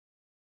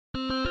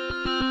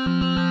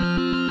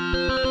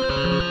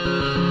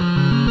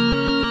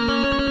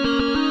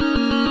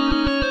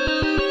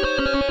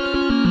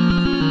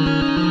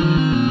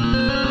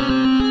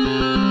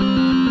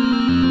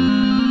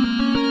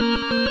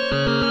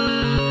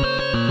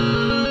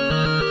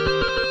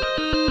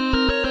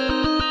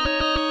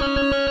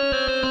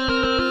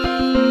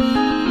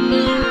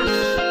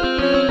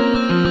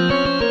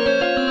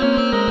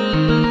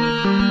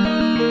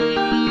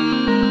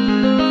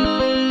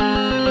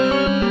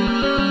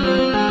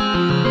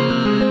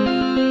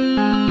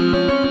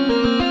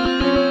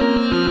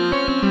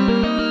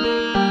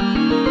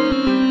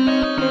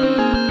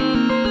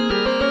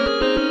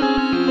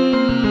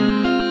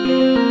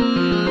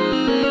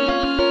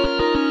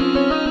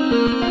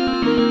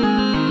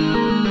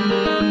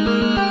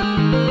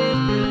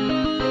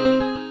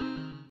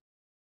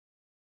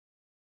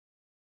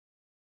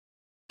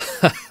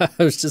I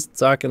was just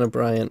talking to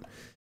Bryant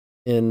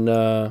in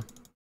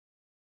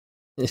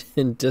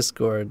in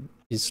Discord.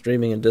 He's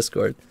streaming in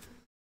Discord.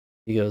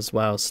 He goes,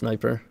 "Wow,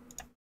 sniper."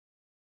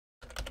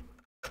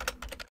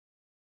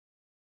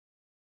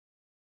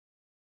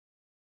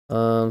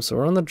 So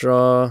we're on the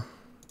draw.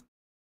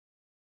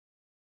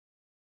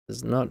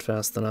 Is not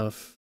fast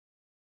enough.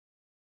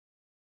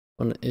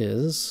 One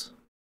is.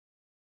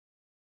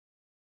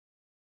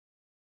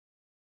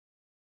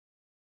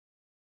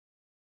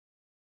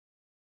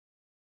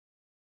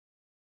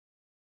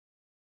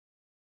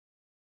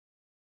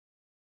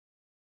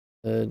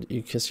 Did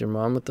you kiss your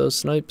mom with those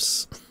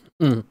snipes?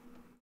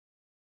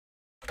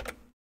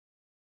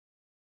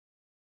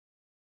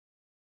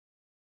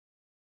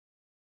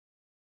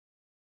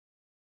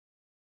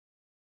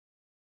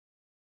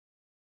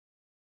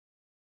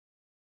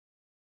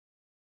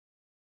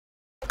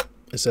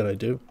 I said I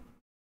do.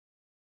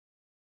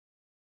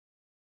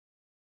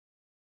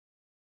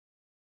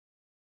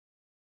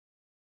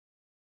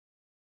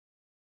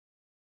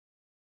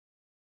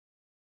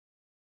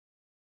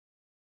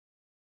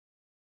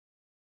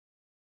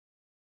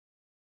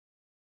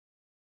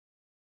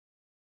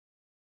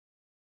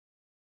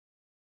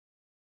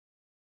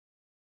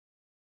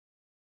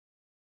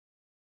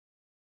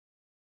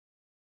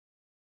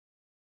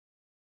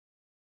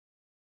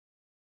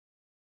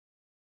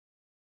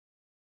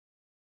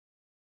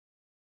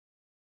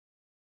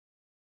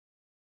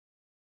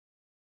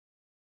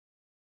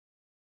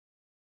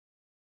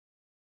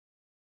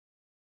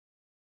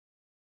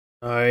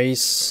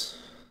 Nice.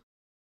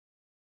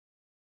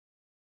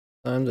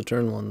 Time to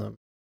turn one them.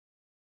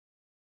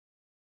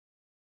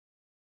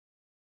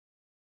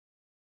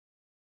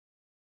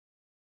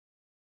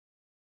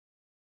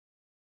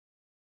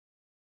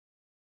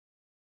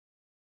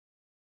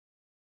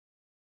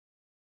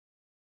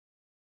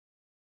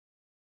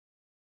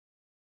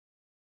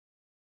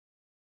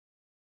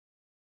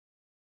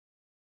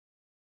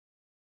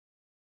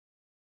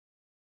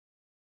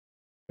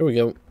 Here we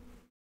go.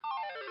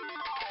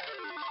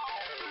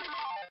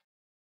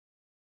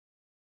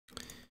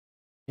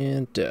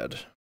 And dead.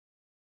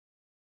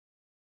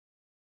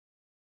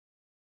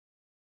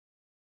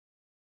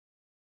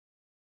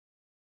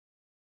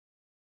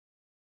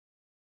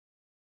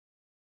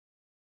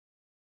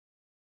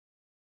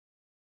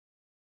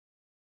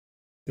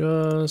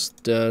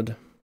 Just dead.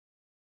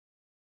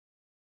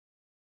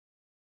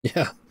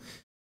 Yeah.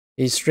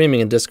 He's streaming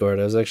in Discord.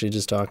 I was actually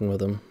just talking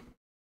with him.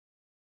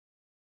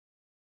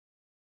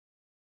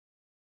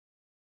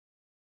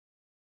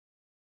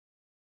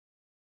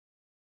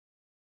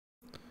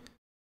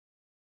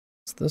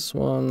 It's this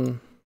one.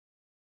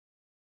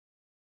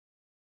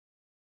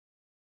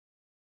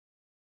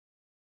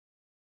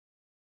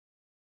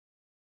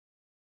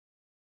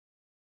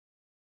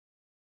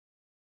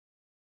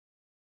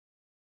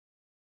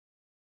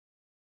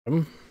 Let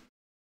me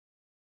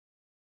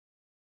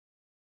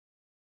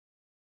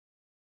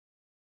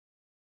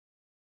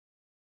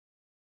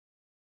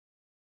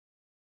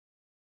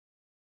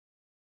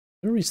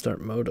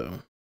restart Moto.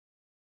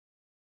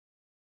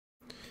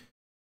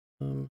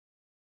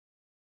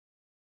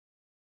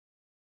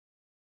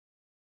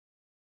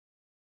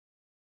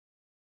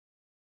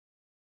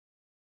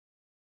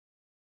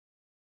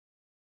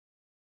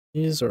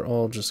 These are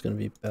all just going to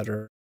be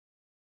better.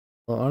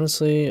 Well,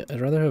 honestly,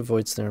 I'd rather have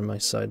Void Snare in my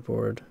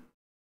sideboard.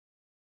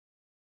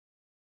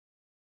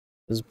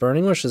 Because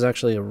Burning Wish is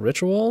actually a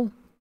ritual,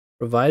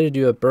 provided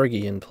you have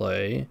Burgi in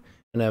play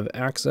and have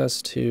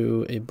access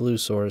to a blue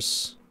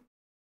source.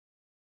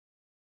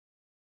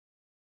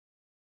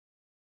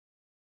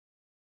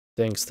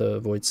 Thanks to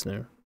Void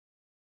Snare.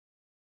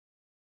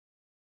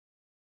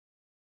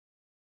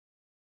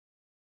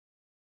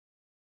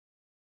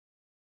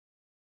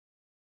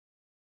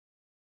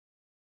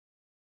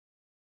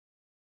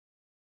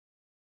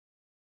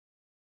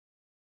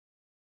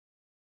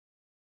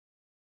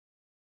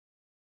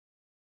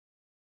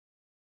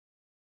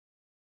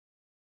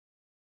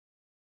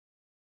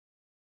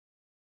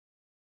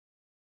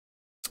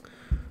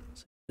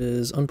 It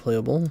is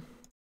unplayable.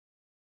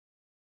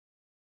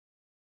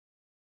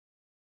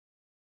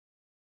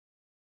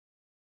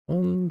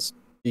 One's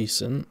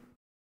decent.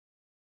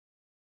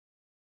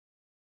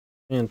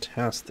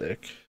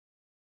 Fantastic.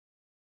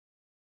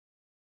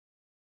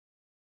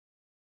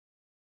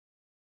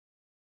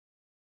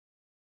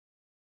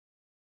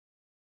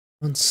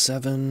 One's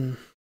 7.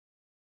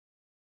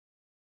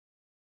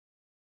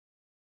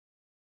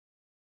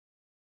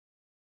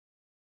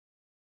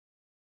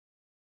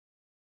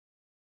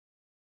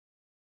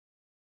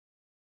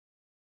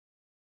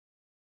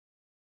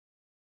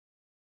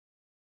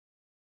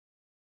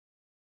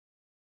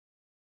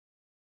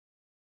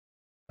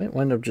 Might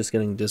wind up just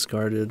getting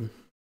discarded.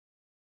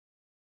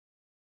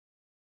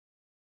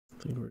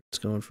 I think we're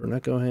just going for an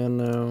Echo Hand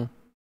now.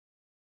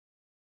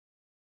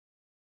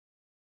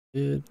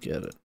 Did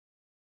get it.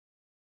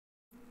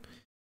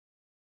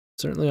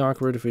 Certainly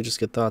awkward if we just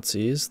get Thought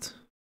Seized.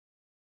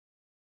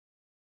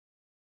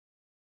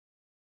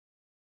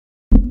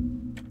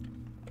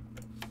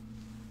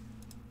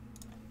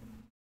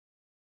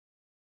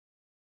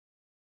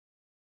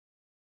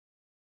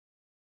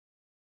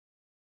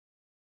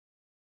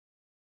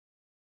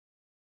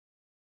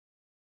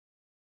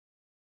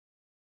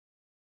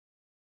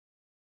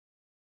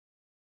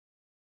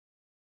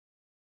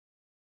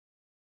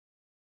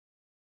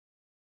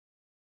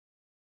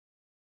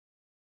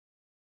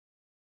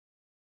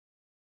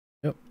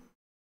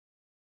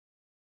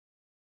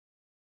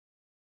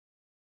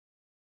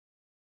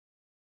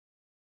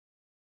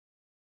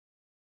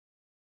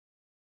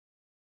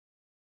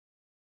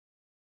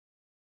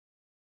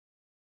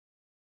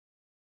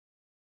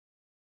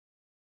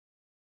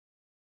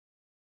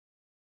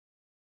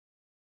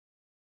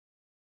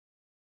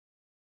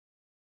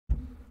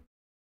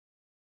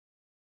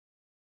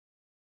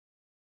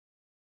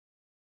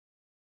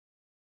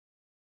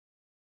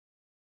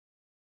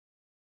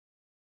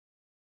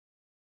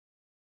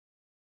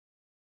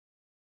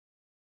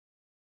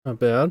 Not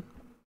bad.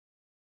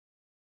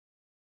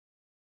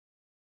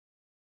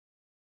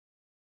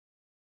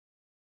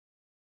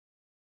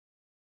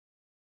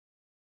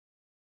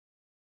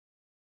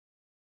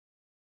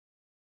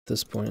 At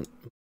this point,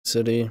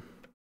 city.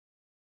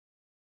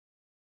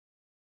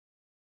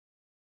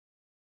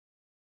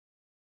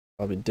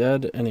 Probably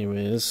dead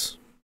anyways.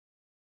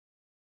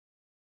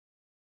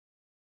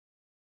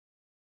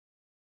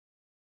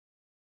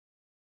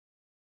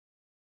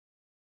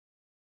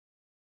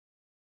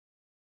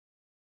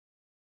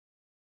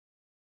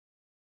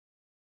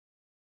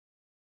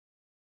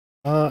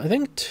 I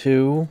think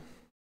 2.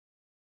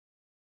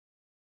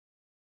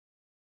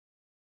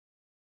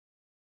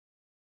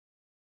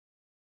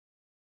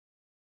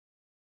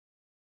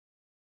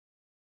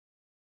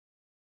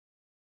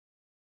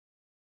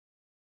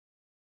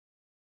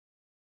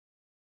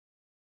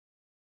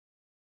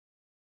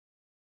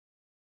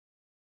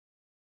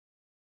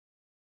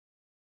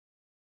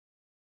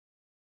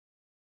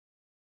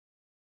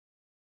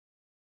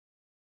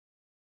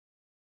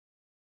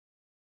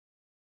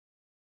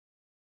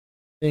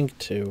 I think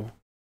 2.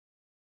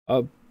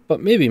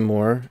 But maybe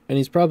more, and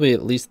he's probably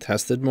at least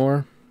tested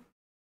more.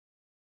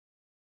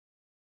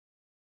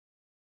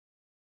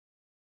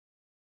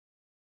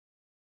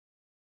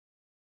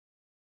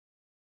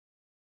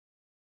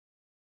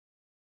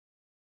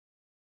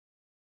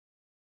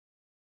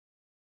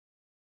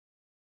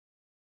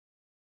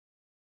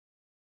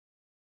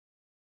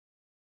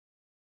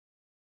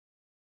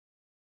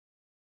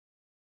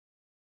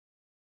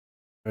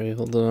 Alright,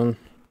 hold on.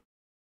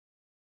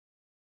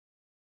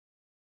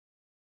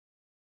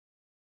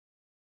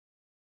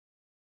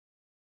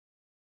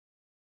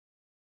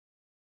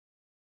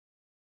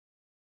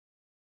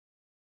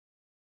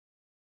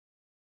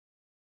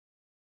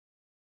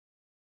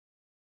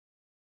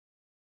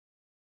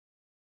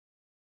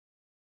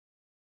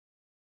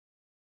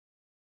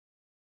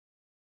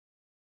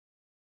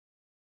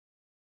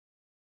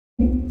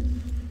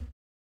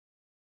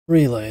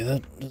 Relay,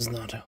 that does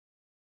not help.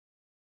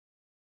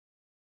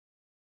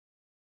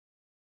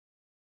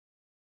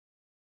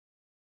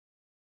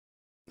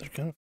 They're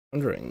kind of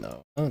wondering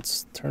though. Oh,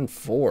 it's turn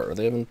 4.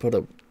 They haven't put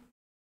a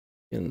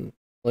in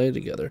play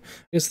together.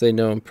 I guess they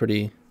know I'm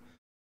pretty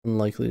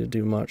unlikely to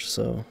do much,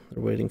 so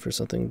they're waiting for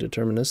something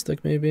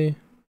deterministic maybe.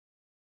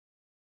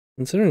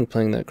 Considering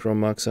playing that Chrome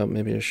Mox out,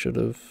 maybe I should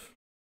have.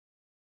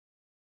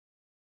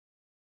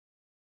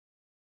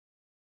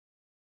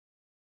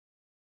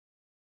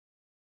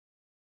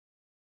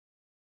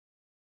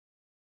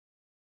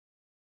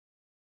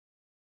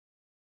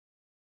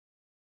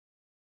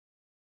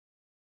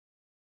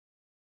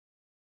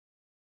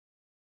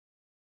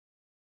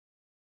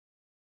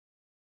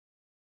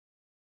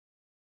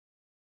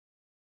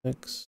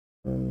 X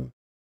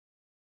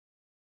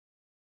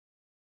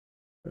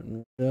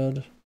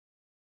dead.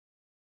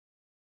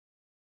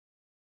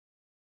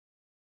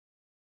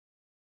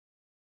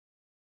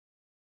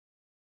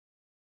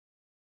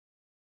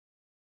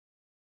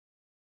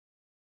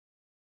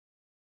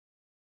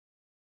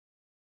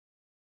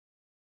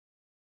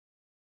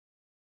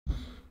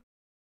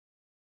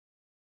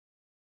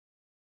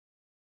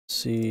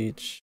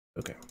 Siege.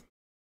 Okay.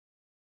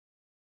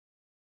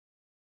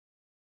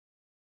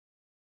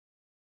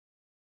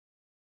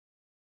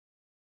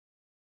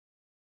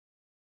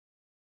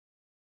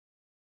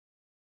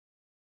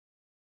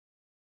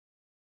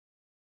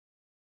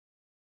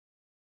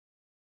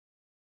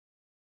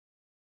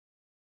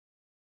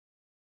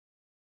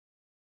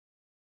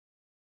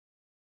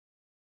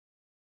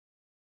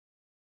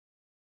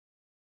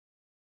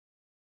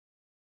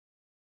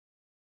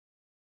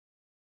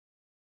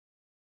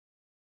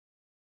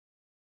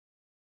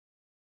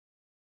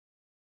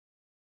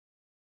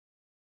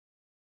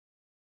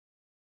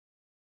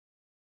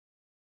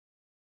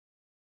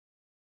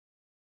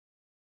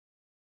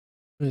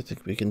 I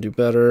think we can do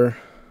better.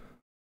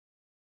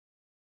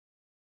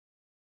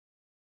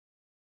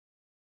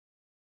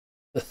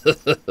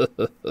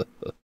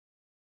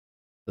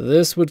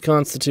 This would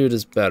constitute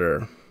as better.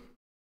 A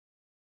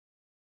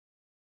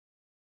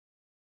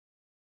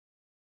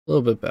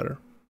little bit better.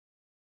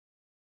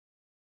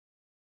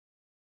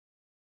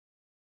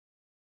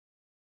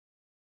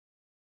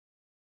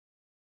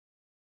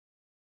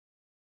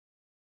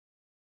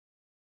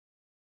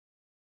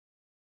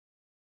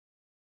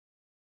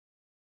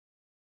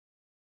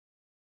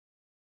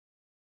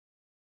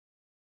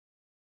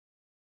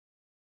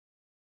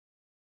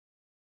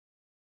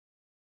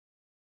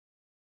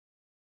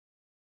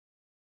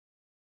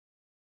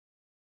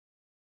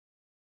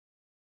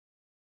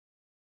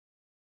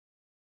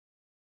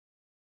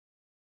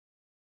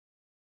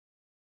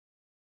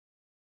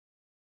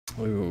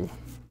 Ooh.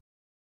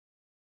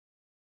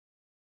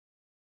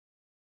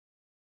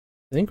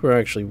 I think we're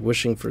actually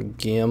wishing for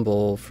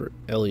gamble for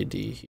LED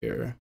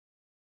here.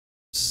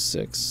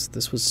 6.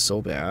 This was so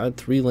bad.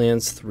 3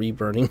 lands, 3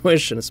 burning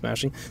wish, and a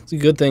smashing. It's a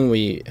good thing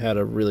we had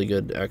a really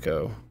good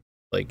echo,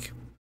 like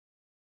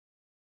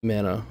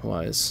mana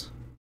wise.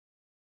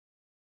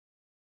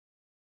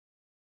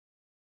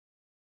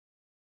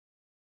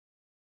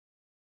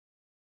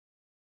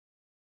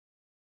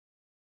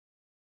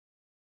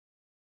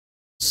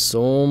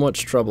 So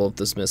much trouble if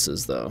this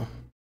misses, though.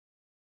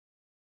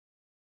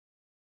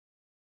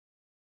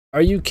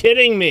 Are you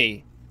kidding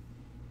me?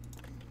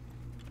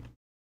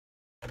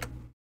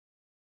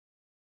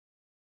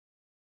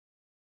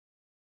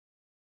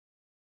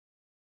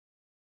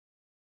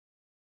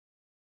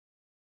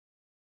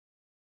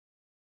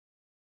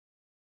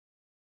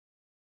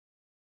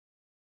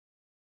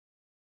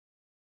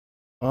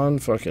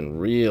 Unfucking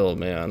real,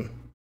 man.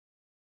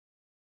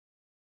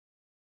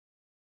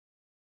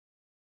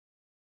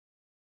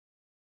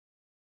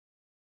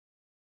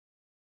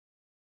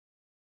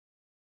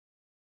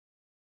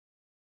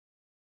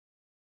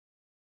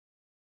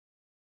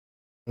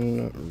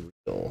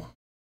 Unreal.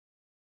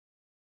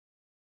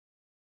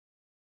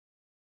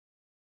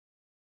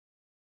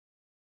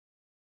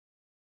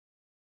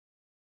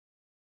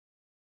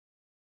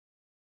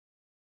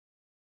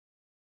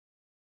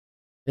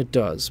 It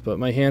does, but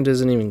my hand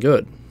isn't even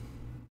good.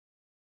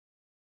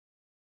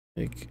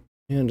 Like,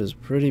 hand is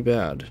pretty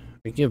bad.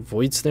 I can get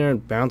Voids there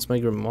and bounce my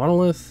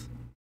Monolith.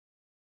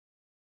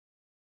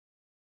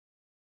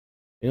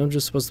 I'm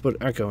just supposed to put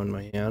Echo in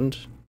my hand.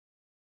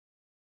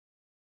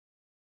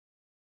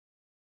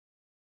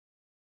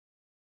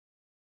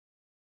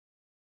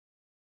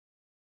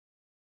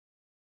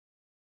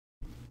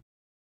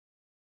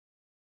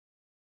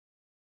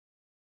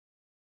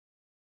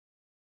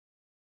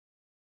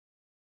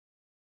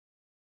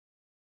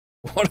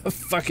 What a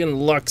fucking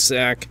luck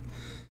sack.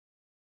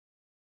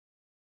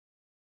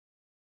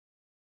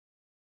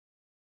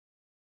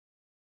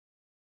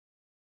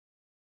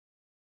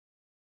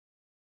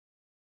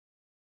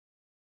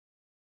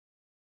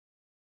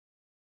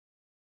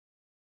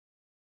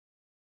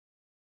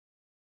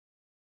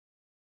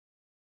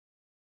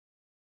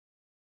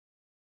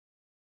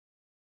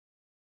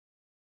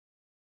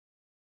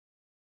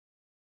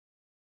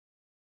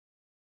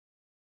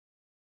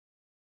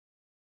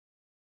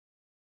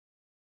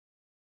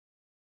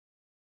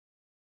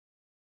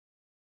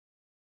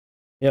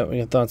 Yeah, we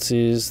got Thought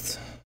Seized.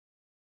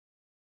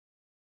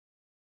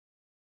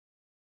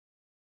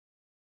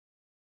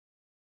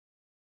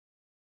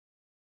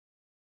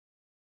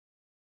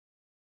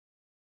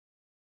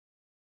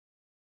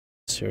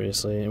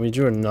 Seriously, and we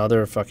drew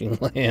another fucking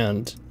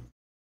land.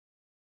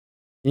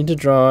 Need to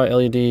draw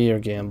LED or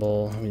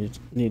gamble. We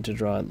need to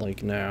draw it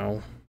like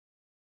now.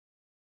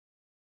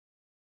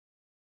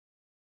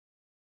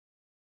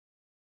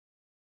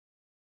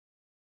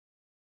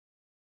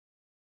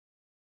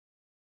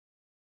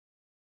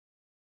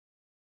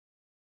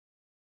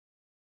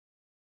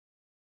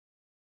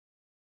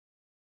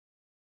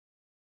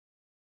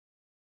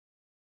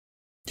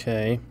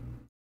 Okay.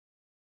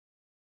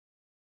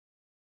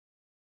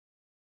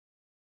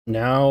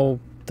 Now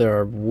there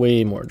are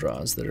way more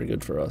draws that are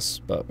good for us,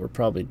 but we're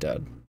probably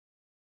dead.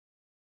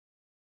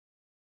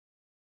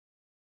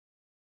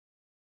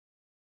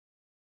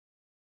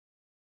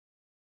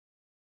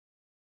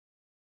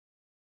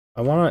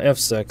 I want to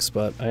F6,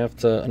 but I have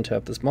to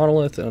untap this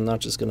Monolith, and I'm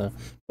not just gonna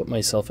put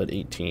myself at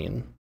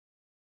 18.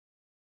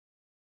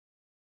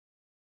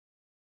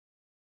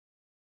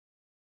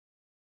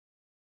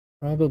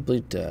 Probably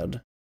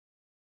dead.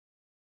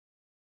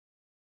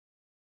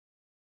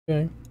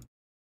 Okay.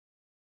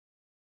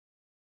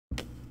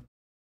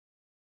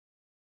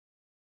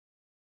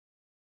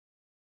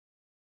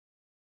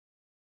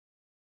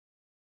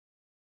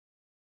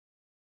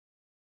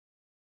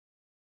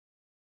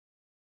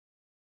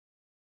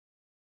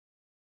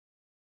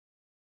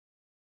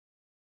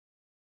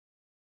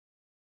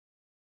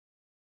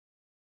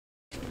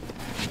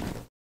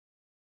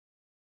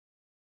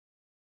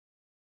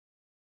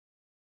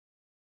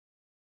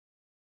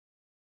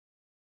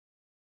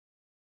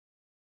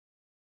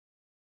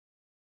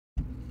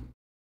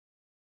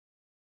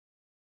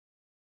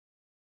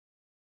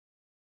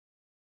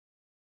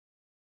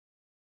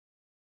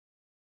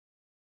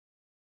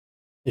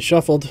 He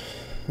shuffled.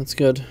 That's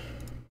good.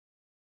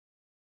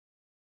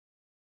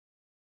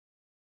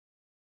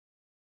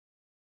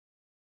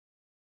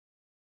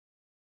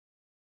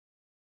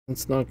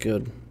 That's not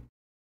good.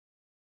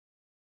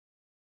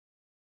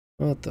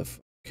 What the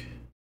fuck?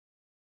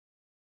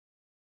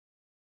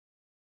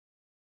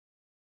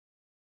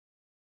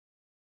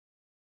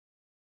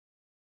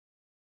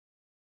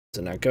 It's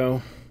an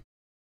Echo.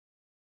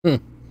 Hmm.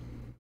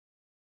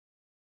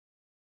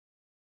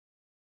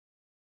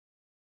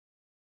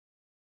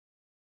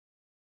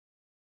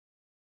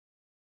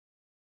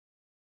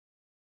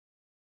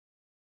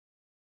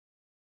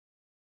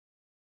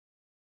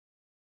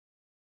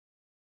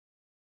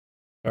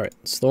 Alright,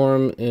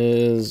 Storm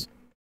is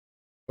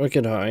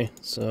wicked high,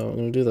 so I'm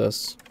gonna do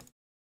this.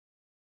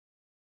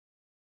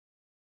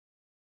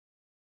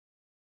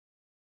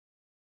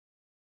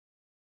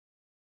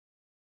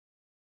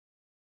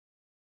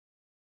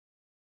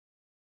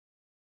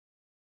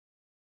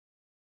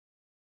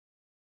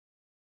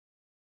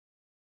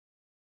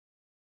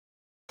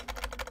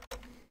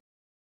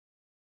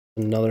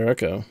 Another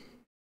Echo.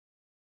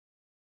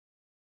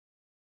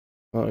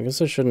 Well, I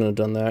guess I shouldn't have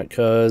done that,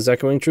 because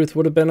Echoing Truth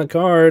would have been a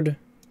card.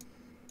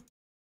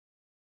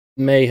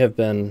 May have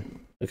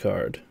been a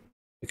card.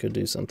 It could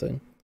do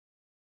something.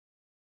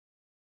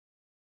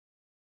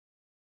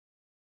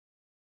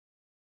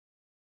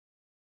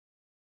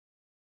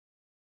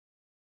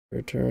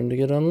 Return to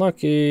get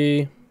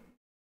unlucky.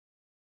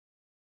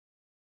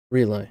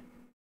 Relay.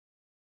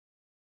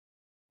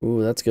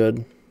 Ooh, that's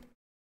good.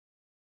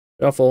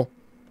 Shuffle.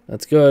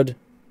 That's good.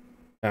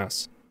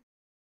 Pass.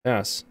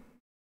 Pass.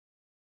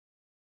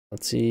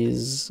 Let's see.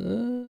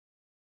 I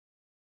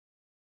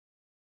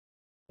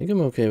think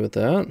I'm okay with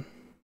that.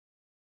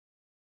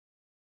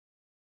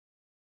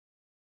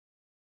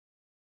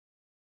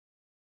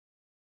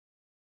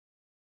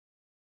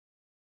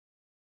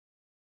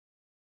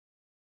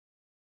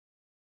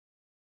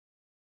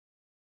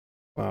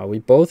 Wow, we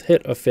both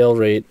hit a fail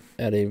rate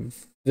at a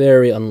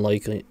very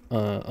unlikely.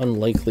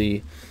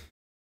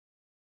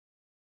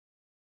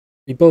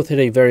 We both hit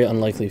a very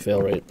unlikely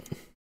fail rate.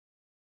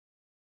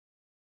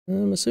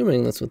 I'm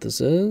assuming that's what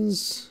this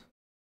is.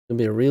 It's gonna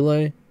be a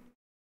relay.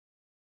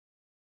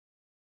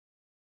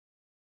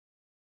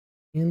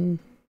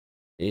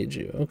 Engage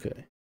you.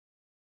 Okay.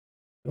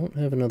 Don't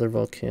have another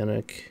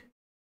volcanic.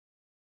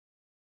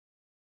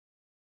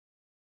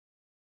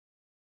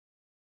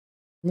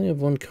 Only have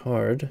one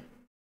card.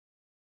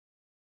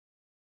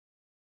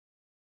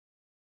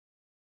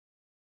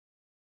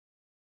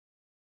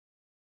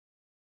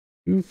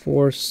 Two,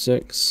 4,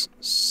 6,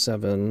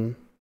 7.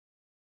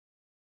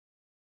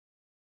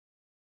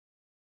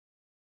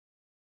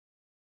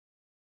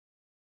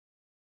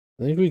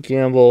 I think we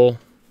gamble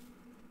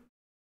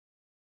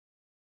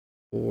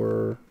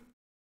for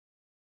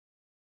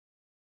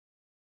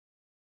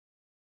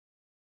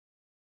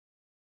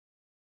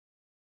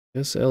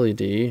this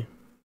LED.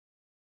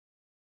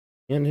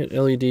 Can't hit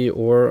LED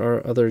or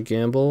our other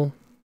gamble.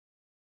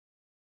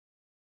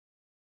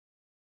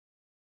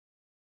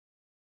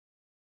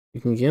 You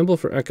can gamble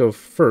for Echo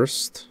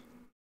first.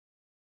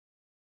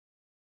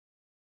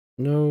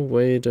 No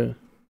way to...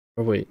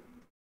 Oh, wait.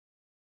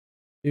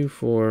 2,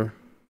 4,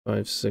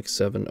 5, 6,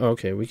 7. Oh,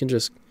 okay, we can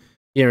just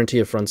guarantee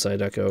a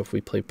frontside Echo if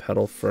we play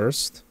Petal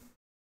first.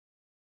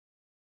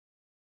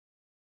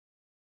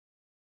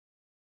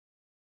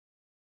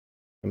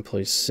 And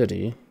play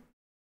City.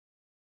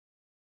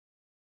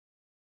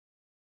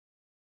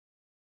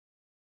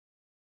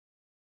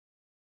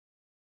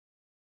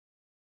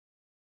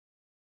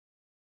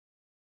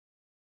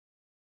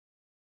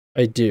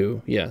 I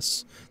do,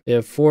 yes. They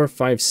have 4,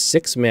 5,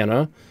 6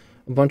 mana,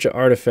 a bunch of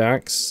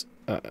artifacts.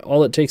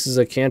 All it takes is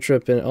a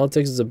cantrip, and all it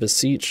takes is a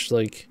beseech.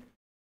 Like,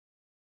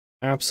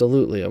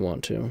 absolutely, I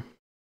want to.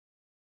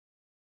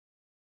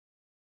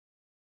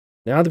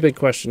 Now the big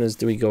question is,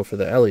 do we go for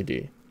the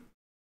LED?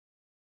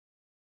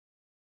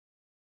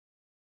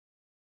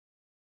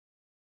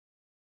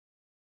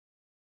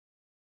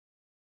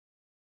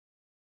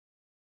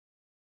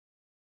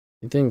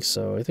 I think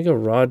so. I think a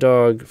Raw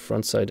Dog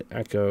frontside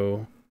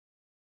Echo.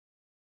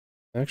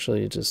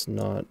 Actually, just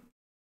not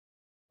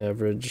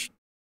average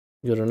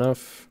good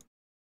enough.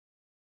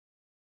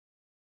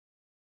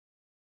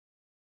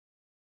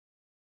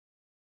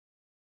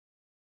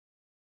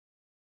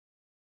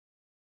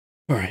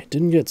 Alright,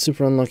 didn't get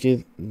super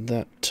unlucky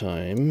that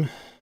time.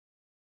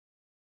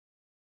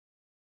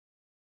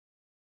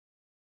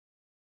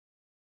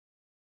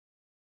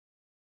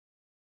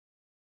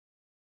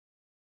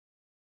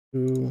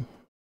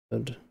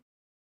 Good.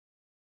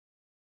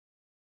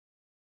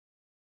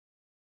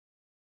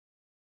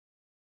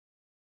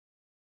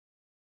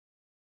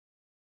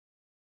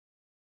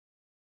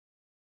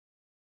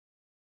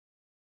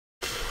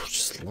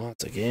 Just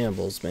lots of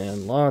gambles,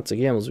 man. Lots of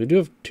gambles. We do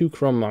have 2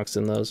 Chrome Mox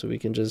in those, so we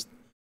can just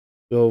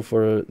go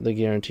for the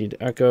guaranteed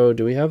Echo.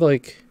 Do we have,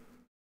 like...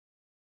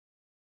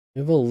 We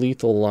have a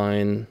lethal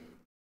line.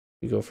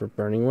 We go for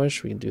Burning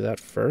Wish. We can do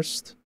that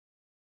first.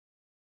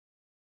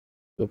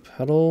 Go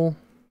Petal.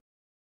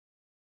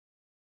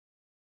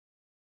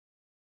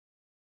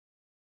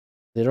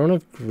 They don't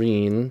have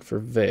green for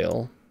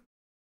Veil.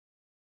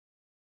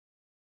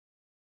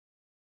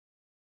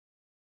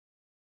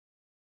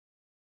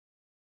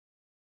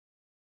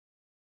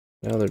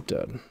 Now they're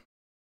dead.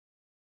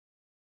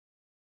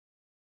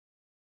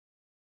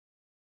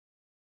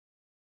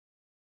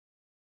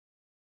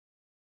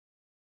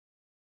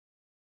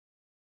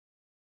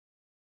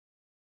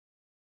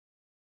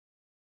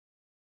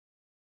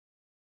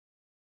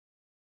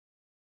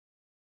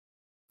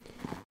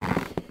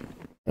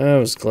 That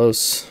was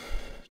close.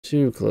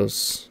 Too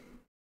close.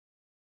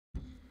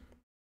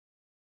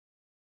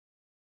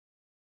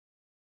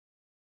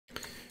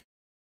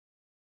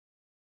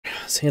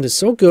 This hand is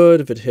so good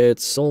if it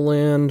hits Soul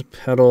Land,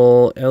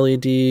 Petal,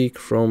 LED,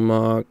 Chrome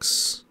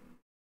Mox.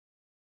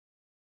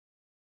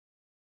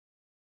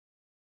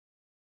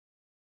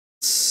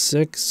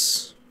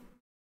 6,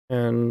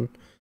 10,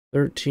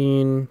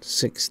 13,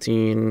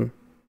 16.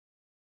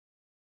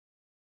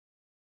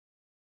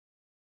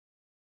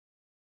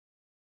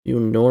 Few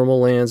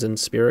normal lands and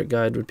Spirit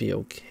Guide would be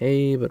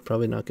okay, but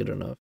probably not good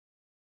enough.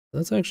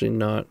 That's actually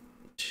not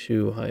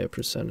too high a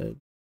percentage.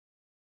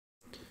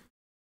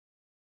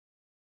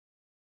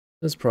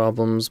 There's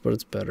problems, but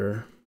it's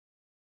better.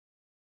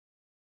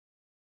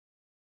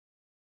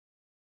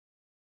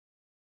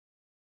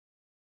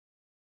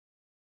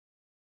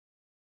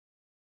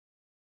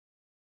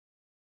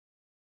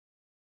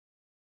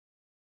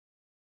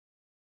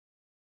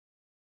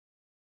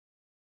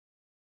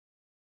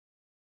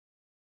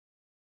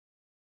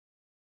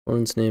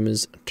 Opponent's name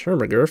is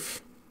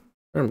Termagurf.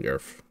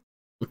 Termagurf.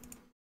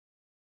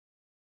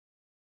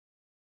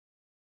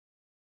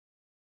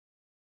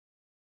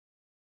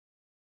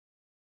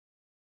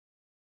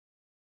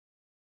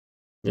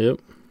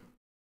 Yep.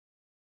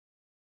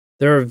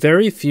 There are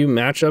very few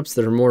matchups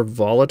that are more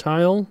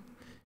volatile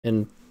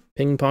and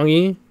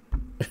ping-pongy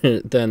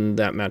than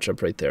that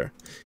matchup right there.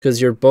 Because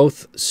you're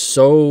both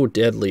so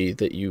deadly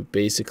that you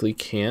basically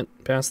can't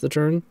pass the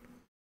turn.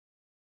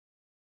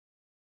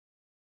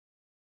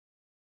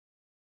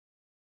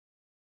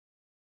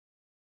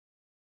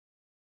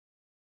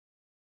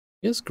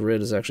 I guess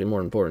grid is actually more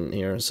important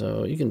here,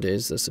 so you can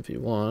daze this if you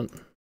want.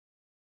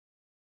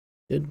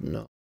 Did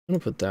not. I'm gonna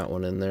put that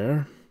one in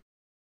there.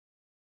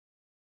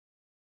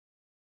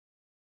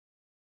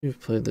 We've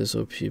played this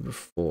OP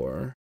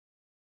before.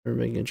 We were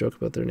making a joke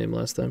about their name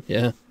last time.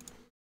 Yeah.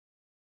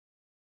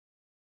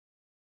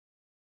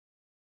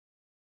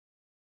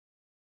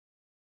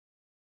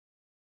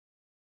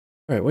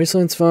 Alright,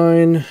 Wasteland's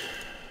fine.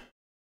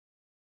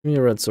 Give me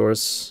a red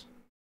source.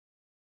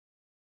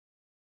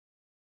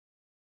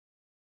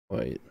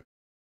 White.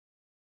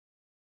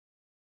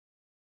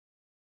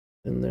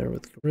 In there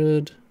with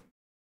grid.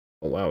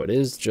 Oh wow, it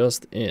is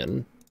just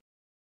in.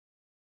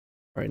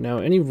 Alright, now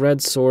any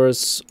red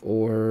source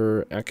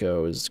or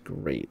echo is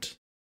great.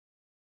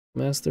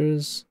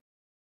 Masters,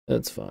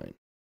 that's fine.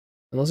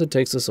 Unless it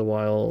takes us a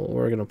while,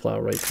 we're gonna plow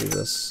right through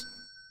this.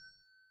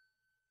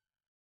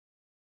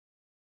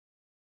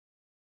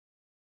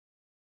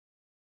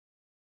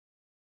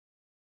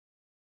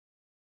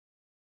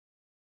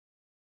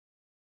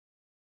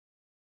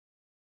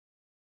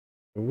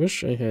 I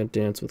wish I had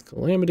Dance with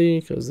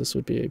Calamity, because this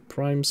would be a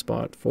prime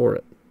spot for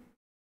it.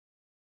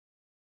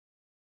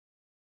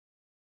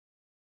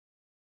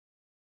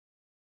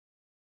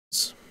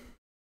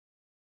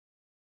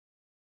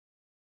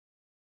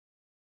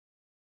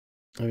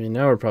 I mean,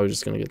 now we're probably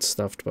just going to get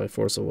stuffed by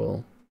Force of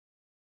Will.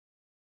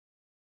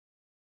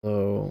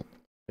 So,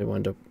 they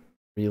wind up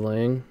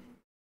relaying.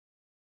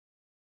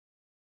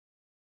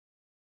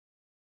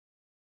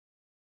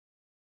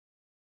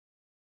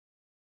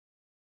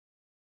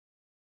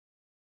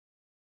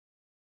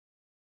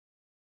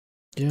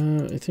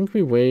 Yeah, I think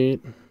we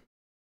wait.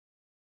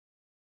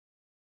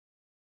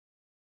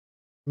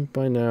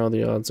 By now,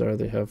 the odds are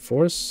they have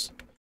Force.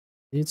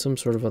 Need some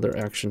sort of other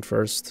action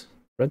first.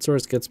 Red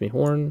Source gets me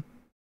Horn.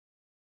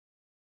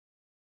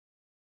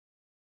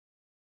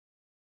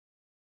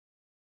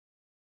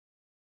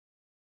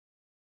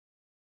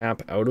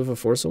 Tap out of a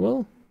Force of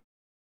Will?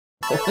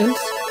 What?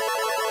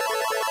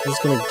 He's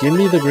gonna give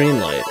me the green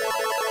light.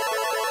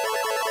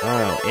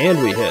 Wow,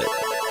 and we hit.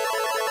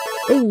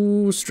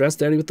 Oh, Stress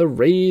Daddy with the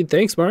raid.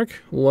 Thanks,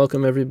 Mark.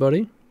 Welcome,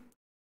 everybody.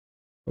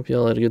 Hope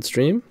y'all had a good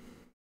stream.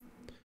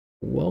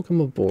 Welcome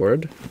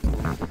aboard.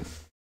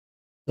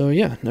 So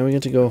yeah, now we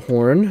get to go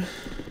Horn.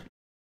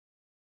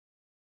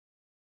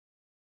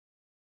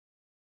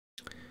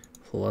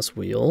 Plus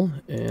Wheel,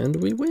 and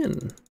we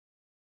win.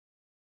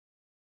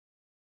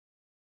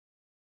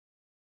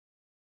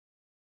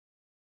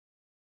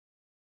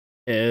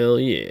 Hell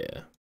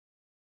yeah.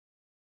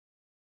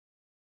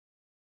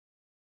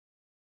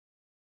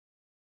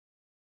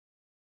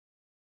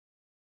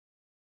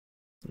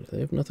 They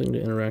have nothing to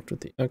interact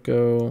with the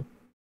Echo.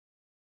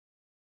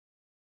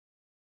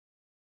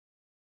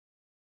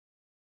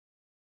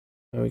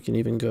 Now we can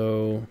even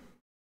go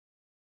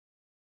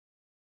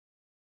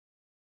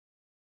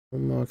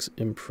Mox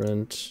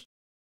Imprint.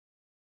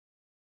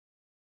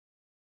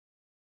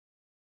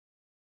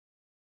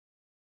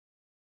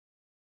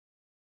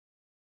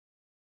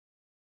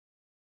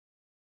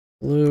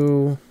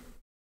 Blue.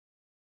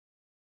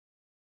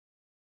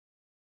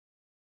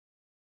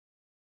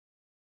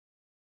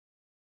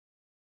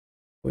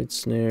 Void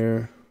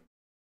Snare.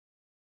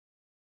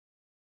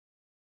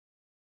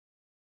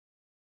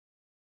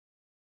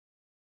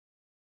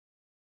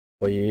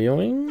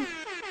 Boing.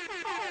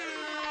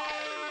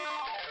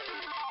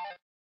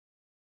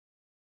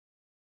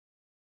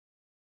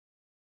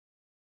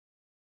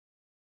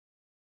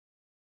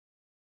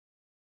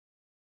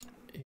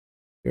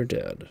 You're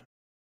dead.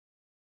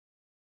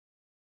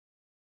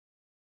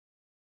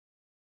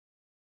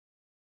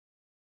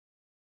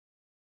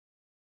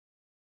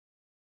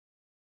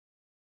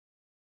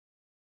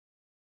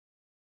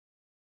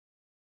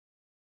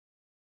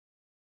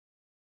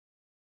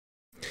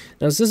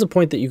 Now, this is a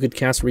point that you could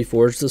cast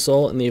Reforge the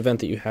Soul in the event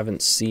that you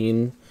haven't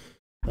seen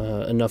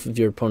enough of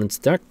your opponent's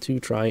deck to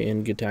try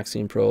and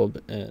Gitaxian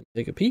Probe and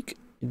take a peek.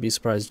 You'd be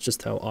surprised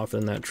just how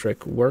often that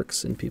trick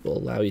works and people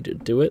allow you to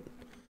do it.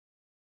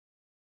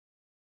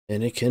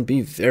 And it can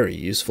be very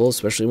useful,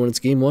 especially when it's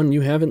game one,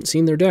 you haven't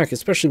seen their deck,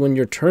 especially when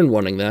you're turn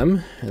oneing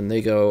them, and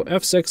they go,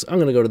 F6, I'm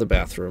going to go to the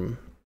bathroom.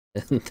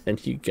 And then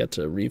you get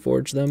to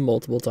Reforge them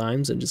multiple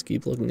times and just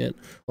keep looking at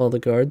all the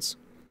cards.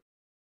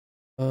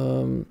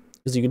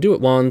 Because you can do it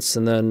once,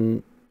 and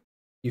then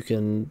you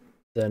can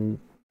then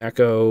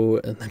echo,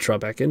 and then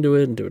drop back into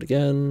it, and do it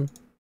again.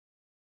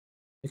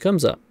 It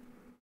comes up.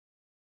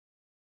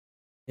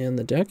 And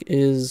the deck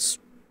is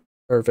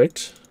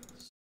perfect,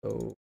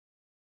 so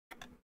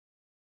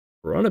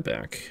Run it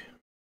back.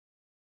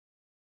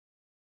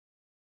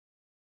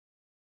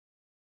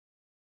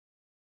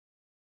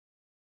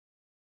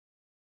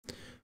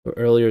 So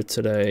earlier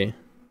today,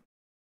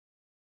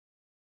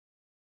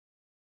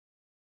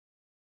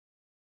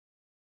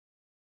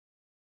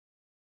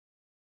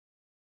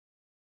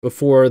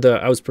 before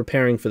I was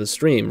preparing for the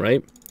stream,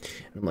 right?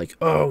 And I'm like,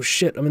 oh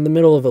shit, I'm in the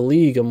middle of a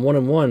league. I'm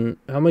 1-1.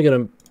 How am I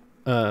gonna?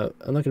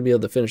 I'm not gonna be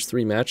able to finish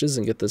 3 matches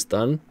and get this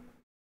done.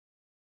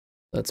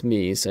 That's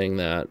me saying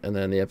that, and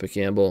then the epic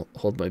gamble.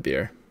 Hold my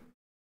beer.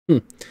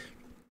 2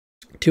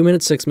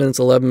 minutes, 6 minutes,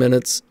 11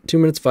 minutes, 2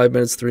 minutes, 5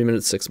 minutes, 3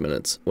 minutes, 6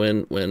 minutes.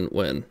 Win.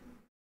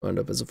 Wound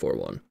up as a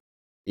 4-1.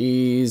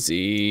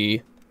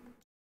 Easy.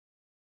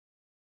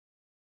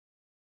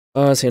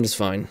 His hand is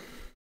fine.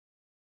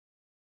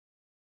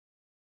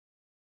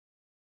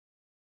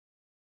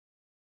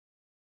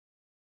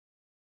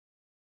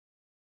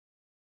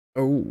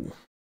 Oh.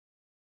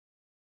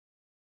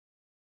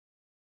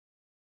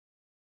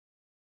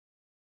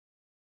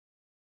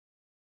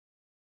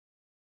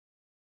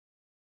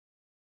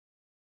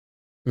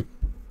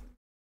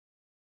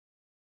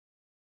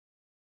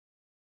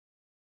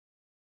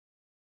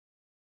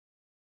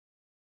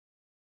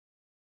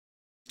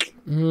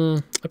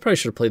 I probably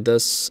should have played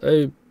this.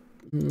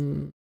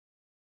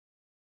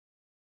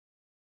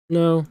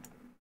 No.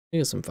 I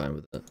guess I'm fine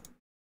with it.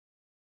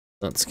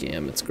 Not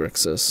Scam, it's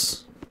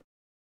Grixis.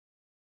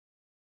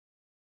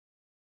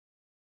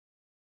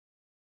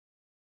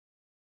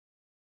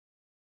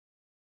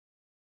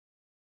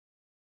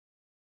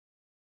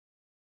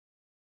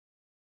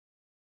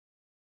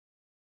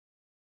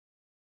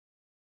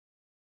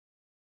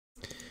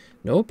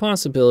 No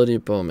possibility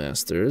of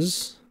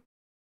Bowmasters.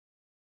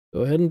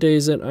 Go ahead and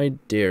daze it, I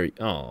dare you.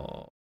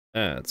 Oh,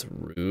 that's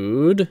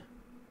rude.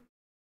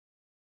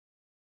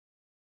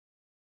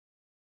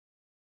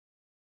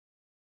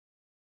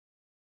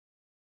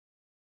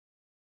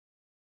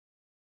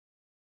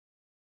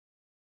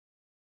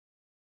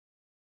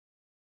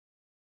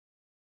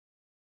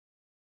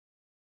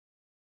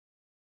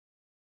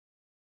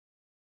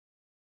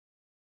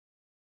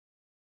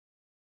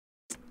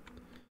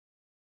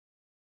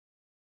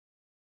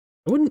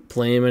 I wouldn't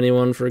blame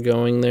anyone for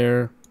going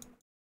there.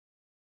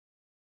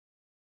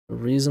 A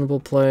reasonable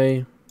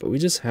play, but we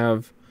just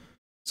have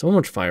so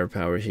much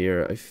firepower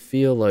here. I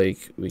feel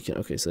like we can...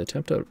 Okay, so they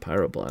tapped out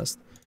Pyroblast.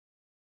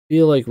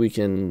 Feel like we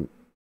can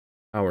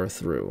power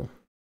through.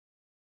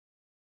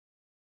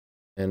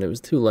 And it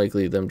was too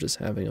likely them just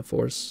having a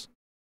force.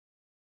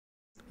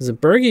 Because if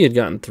Bergie had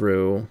gotten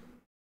through,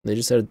 they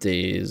just had a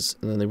daze,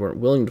 and then they weren't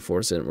willing to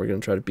force it, and we're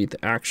going to try to beat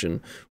the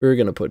action, we were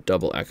going to put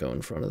double Echo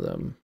in front of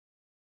them.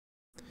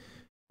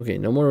 Okay,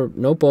 no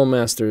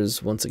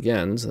Bowmasters once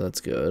again, so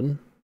that's good.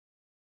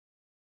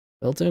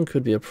 Meltdown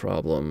could be a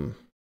problem.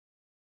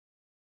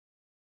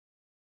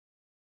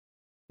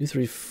 2,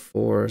 3,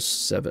 4,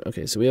 7.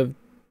 Okay, so we have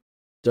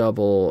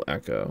double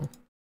Echo.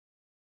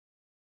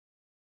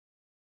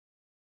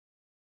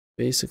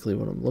 Basically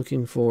what I'm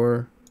looking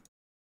for.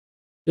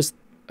 Just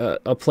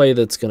a play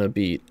that's going to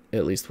beat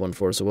at least one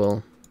Force of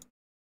Will.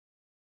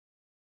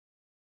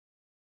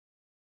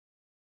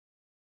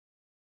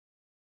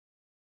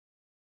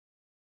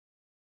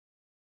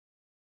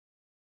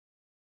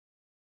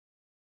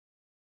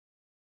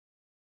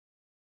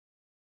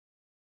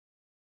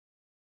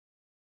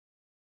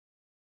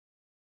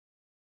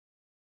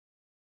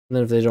 And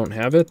then if they don't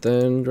have it,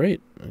 then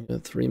great. I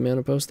got 3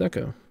 mana post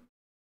Echo.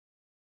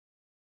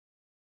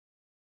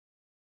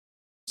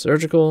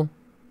 Surgical.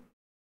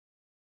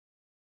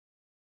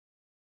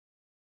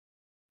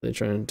 They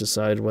try and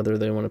decide whether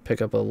they want to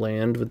pick up a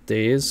land with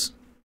Daze.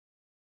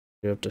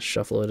 You have to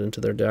shuffle it into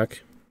their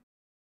deck.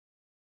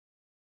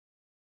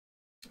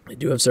 They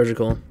do have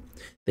Surgical.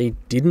 They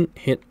didn't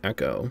hit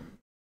Echo.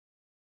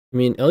 I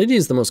mean, LED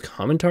is the most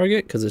common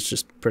target because it's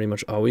just pretty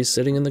much always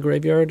sitting in the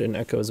graveyard, and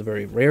Echo is a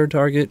very rare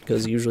target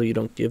because usually you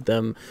don't give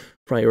them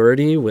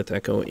priority with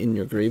Echo in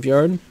your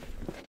graveyard.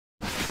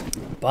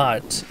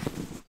 But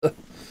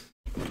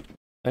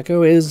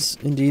Echo is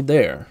indeed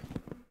there.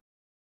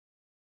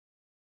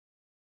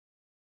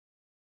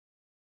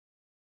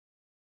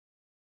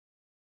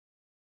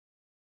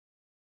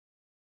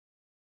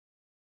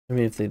 I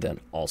mean, if they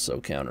then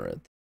also counter it,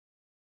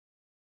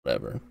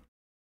 whatever.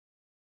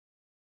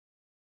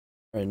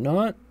 All right,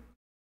 not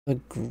the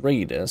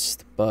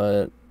greatest,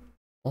 but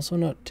also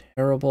not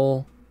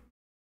terrible.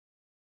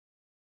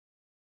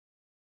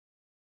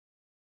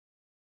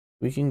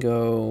 We can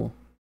go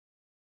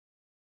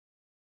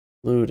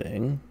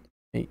looting.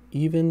 I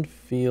even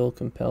feel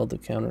compelled to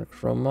counter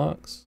Chrome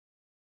Mox.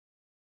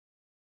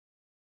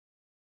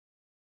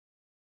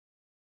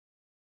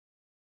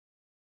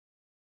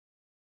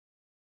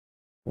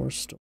 Or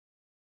Storm.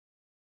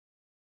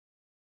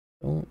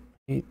 Don't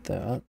hate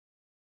that.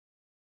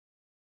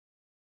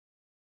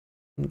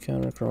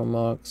 Counter Chrome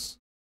Mox.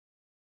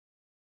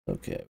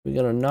 Okay, we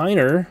got a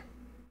 9er.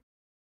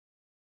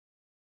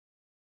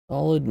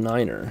 Solid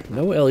 9er.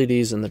 No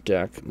LEDs in the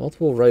deck.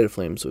 Multiple Rite of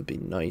Flames would be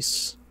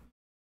nice.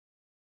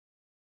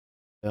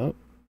 Yep.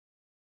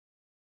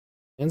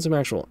 And some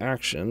actual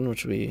action,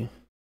 which I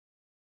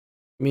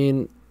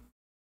mean,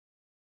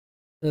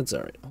 that's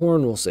alright.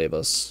 Horn will save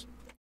us.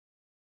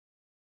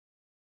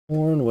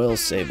 Horn will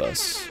save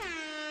us.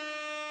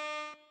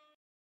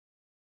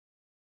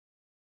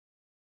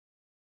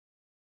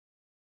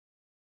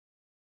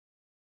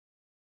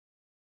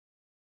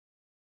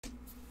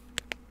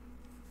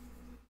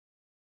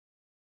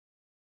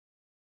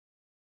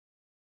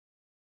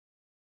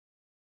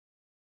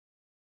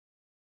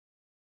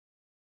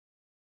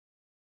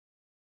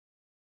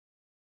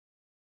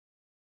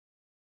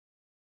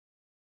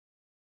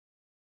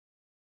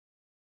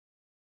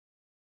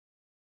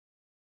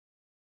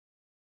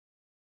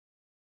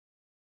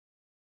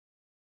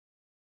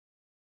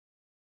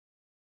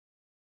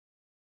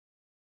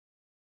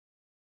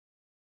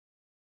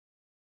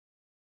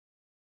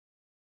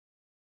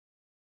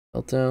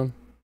 Meltdown.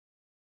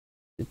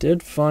 It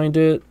did find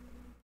it.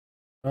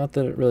 Not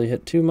that it really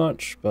hit too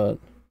much, but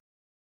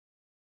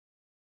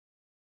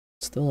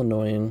still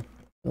annoying.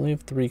 We only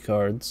have 3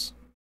 cards.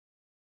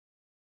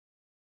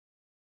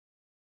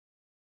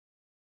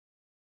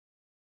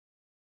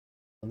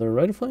 Another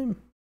Rite of Flame?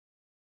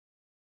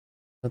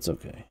 That's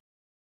okay.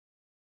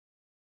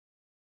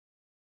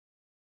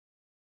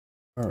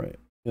 Alright,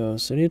 go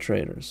City of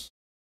Traders.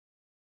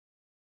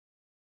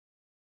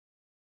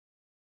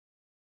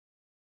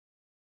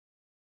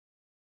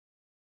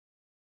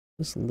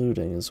 This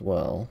looting as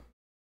well.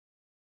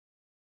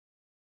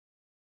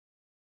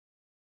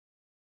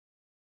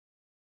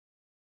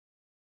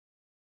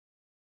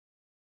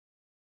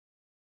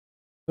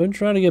 Could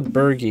try to get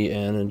Bergie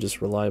in and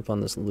just rely upon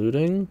this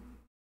looting.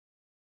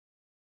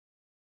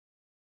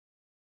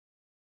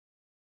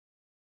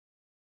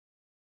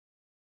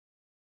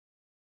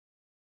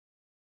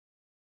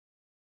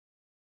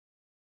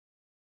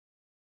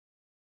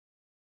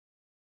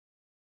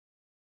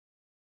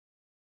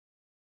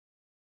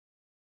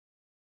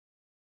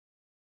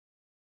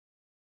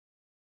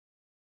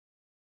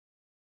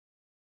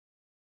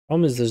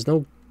 Problem is there's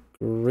no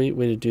great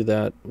way to do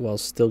that while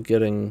still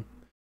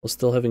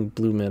having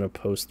blue mana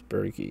post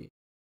Bergie.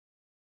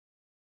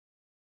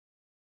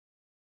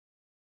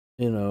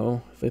 You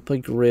know, if I play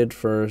Grid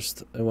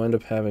first, I wind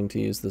up having to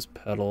use this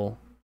Petal.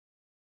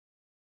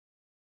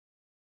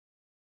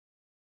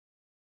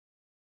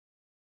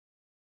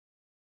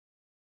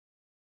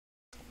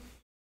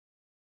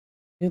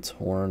 It's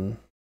Horn.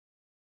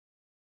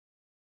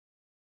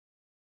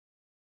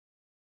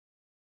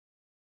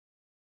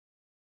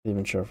 Not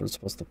even sure if we're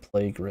supposed to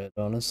play Grid,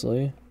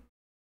 honestly.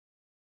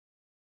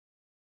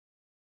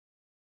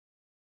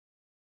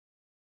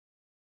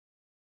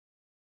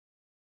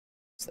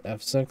 It's the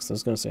F6. I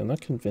was gonna say, I'm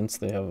not convinced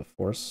they have a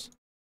force.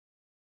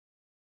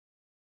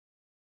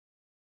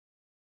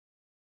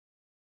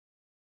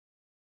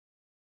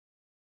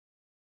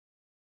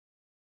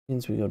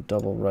 Means we go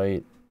double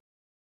right.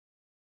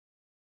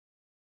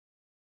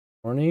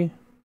 Horny?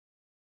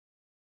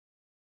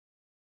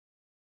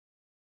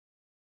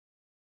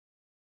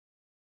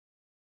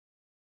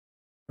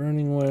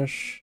 Burning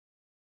Wish.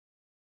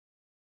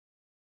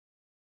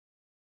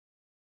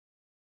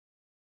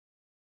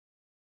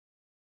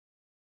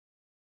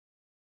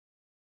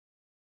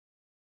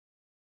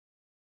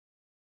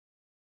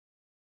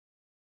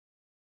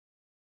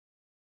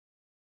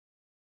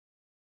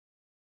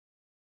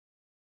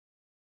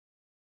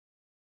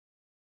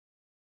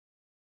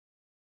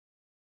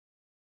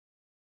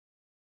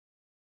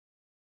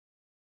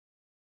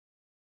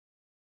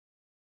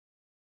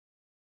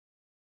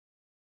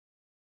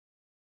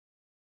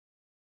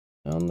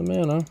 Down the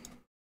mana.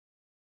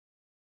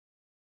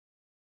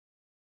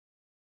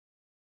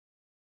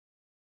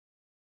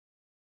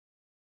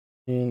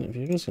 And if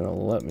you're just gonna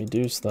let me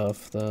do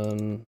stuff,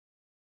 then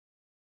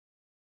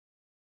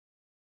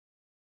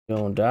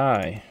go and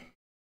die.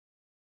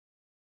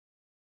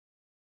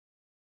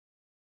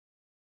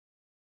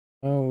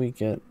 Oh, we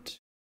get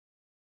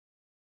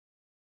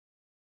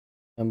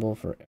Emble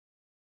for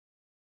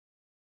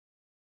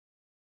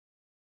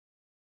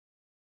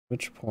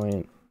which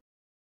point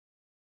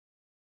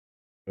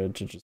good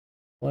to just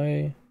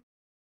play.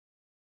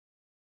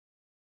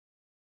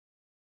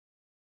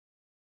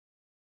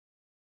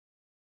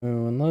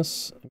 Oh,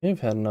 unless I may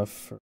have had enough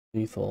for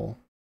lethal.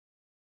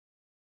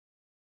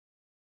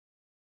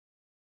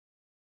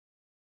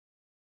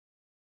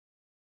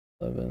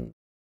 And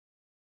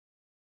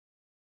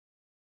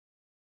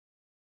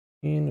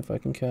if I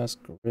can cast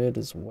Grid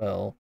as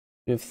well.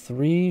 We have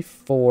 3,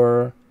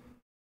 4.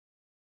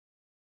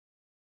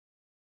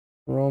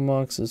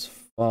 Romox is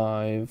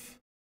 5.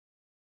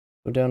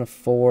 Go down to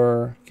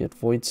 4. Get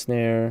Void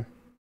Snare.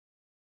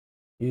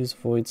 Use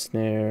Void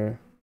Snare.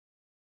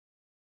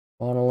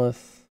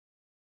 Monolith.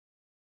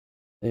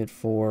 They had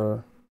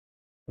 4.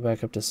 Go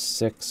back up to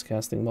 6,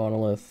 casting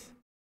Monolith.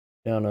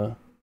 Down to.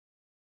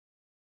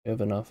 We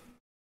have enough.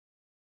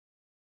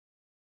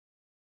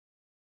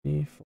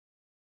 3,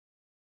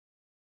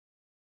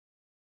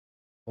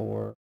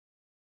 4,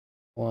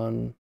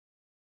 1.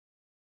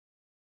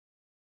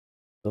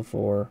 So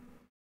 4,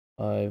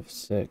 5,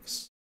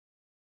 6,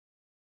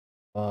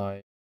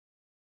 5.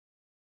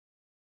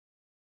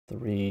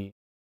 3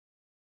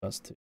 plus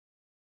 2.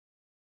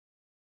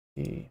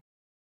 I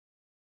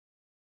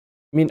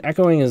mean,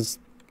 echoing is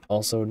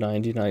also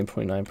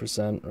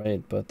 99.9%,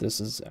 right? But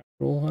this is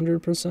actual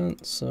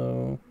 100%,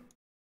 so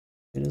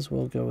it as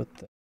well go with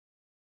that.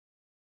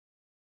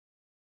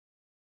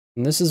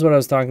 And this is what I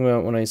was talking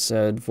about when I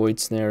said Void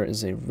Snare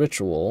is a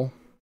ritual.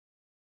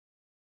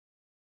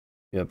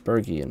 You have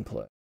Bergie in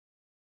play.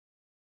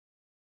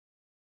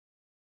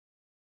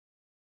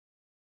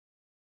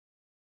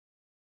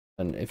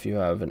 And if you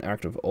have an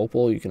active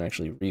Opal, you can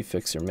actually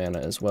refix your mana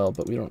as well,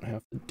 but we don't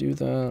have to do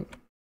that.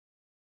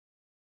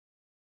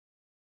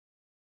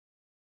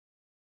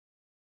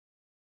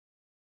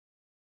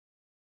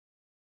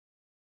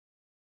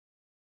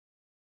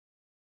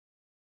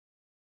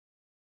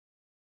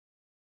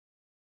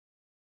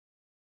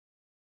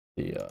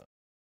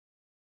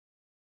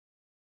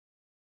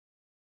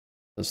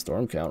 The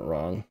storm count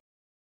wrong.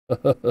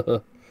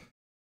 Or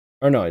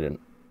no, I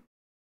didn't.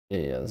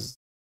 Yeah, this is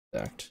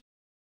exact.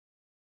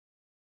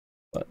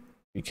 But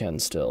we can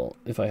still,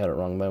 if I had it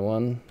wrong by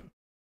 1,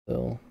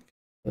 still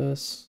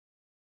this.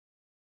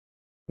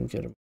 And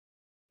get him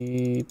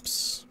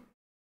keeps.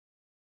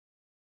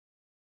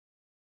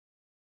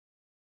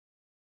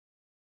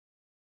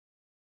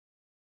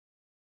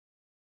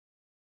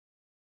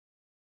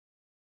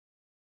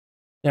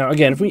 Now,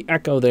 again, if we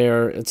echo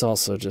there, it's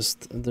also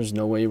just, there's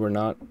no way we're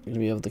not going to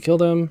be able to kill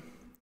them.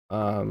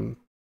 But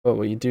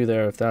what you do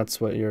there, if that's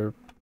what your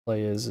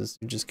play is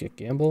you just get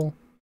Gamble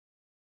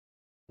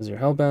as your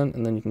Hellbent,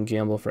 and then you can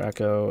Gamble for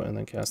Echo, and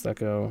then cast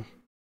Echo.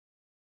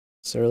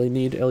 Necessarily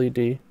need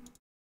LED.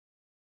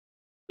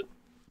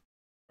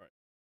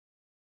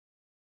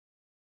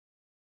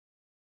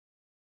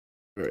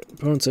 Alright,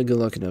 opponent said good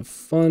luck and have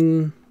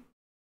fun.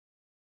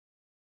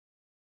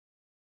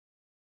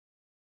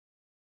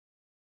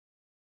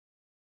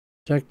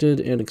 Protected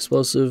and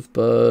explosive,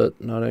 but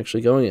not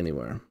actually going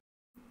anywhere.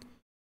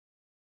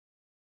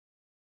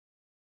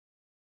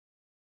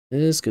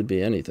 This could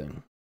be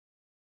anything.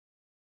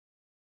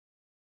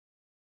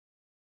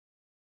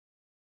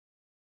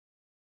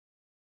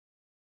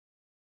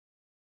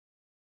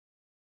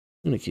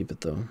 I'm gonna keep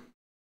it though.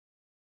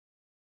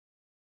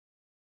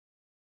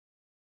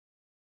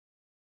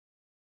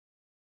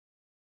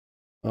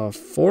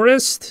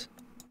 Forest?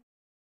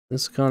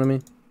 This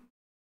economy?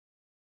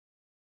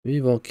 Maybe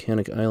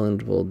Volcanic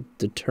Island will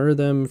deter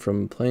them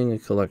from playing a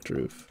Collect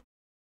Roof.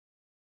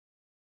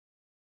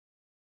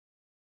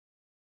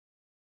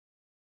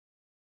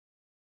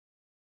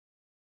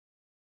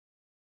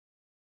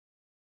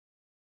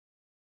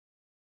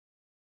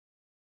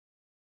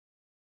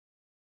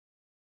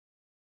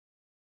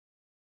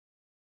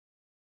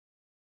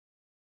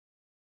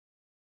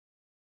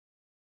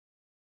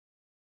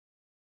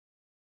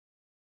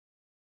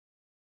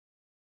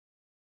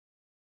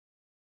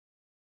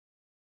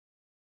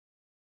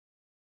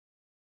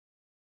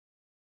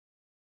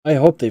 I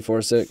hope they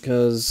force it,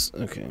 because,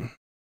 okay. I'm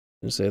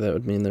gonna say that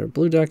would mean they're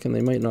blue deck and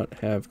they might not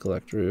have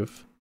Collect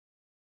Roof.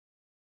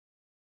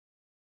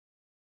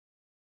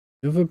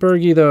 You have a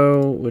Bergie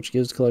though, which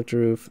gives Collect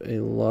Roof a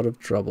lot of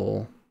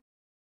trouble.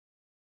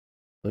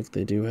 Like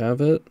they do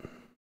have it.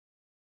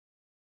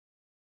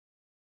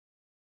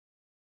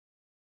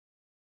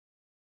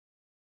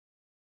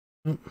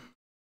 Oh.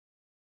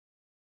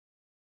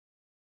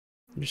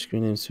 Your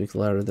screen name speaks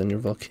louder than your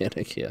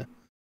Volcanic, yeah.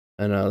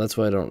 I know, that's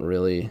why I don't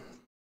really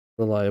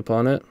rely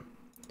upon it.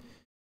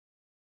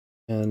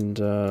 And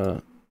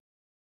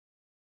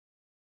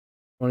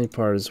funny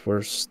part is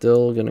we're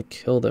still gonna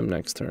kill them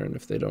next turn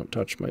if they don't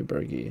touch my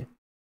Bergie.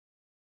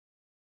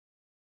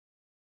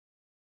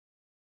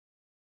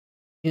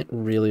 Can't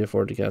really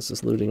afford to cast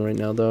this looting right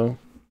now though.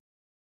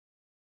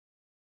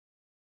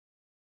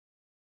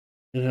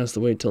 It has to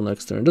wait till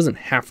next turn. It doesn't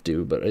have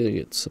to, but I think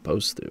it's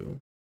supposed to.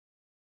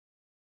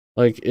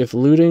 Like, if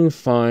looting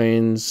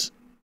finds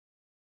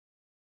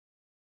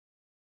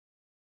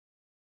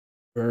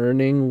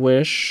Burning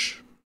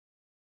Wish.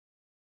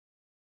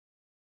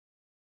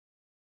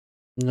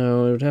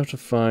 No, it would have to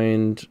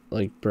find,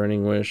 like,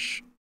 Burning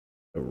Wish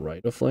to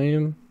Rite of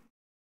Flame.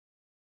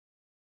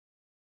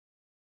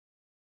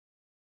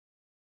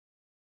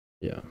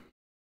 Yeah.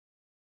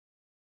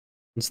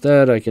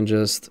 Instead, I can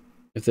just,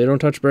 if they don't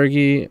touch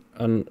Bergie,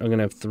 I'm going to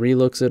have 3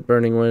 looks at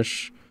Burning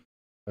Wish.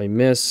 If I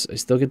miss, I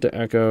still get to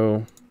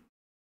Echo.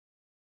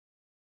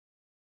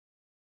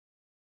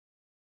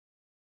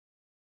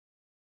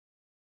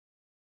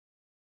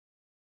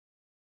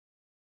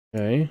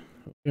 Okay,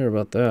 don't care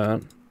about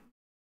that.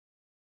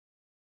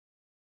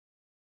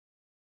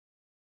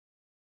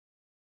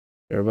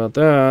 Care about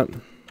that.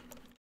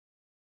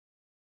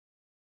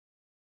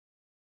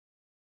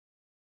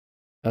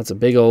 That's a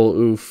big ol'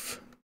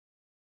 oof.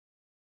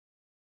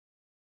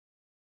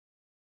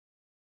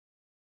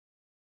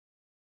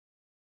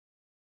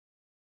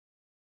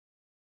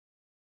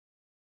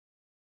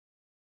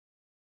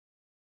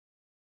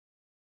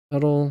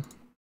 Huddle.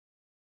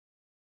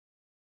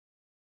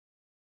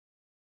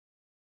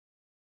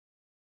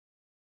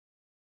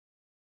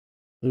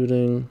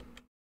 Looting.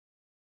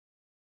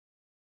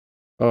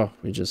 Oh,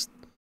 we just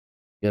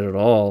Get it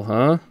all,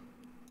 huh?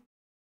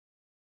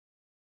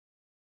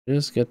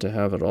 Just get to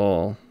have it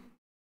all.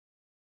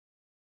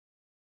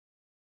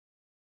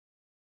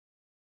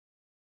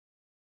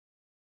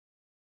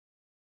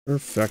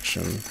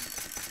 Perfection.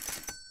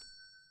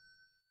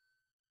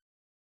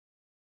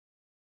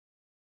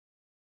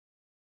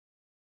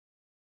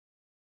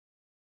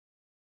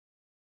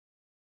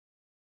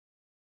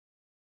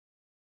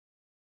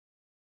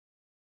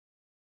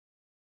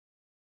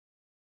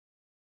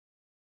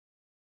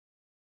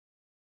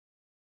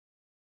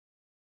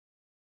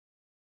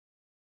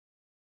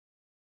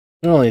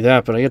 Not only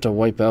that, but I get to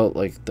wipe out,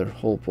 like, their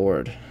whole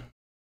board.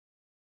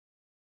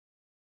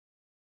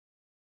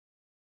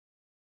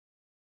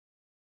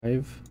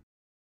 Fill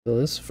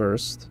this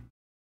first.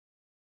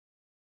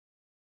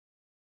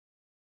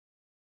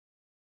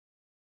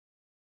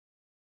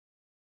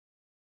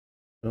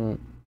 Don't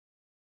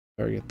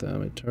target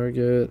them. I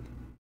target.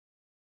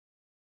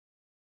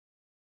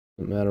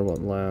 Doesn't matter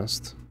what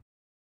last.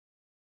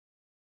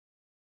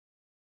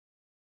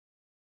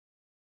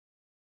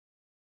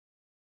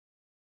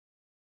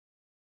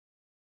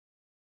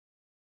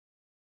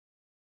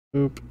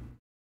 Boop.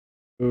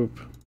 Boop.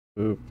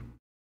 Boop.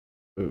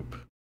 Boop.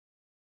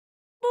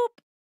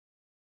 Boop.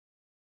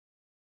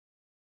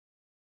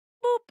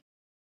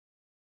 Boop.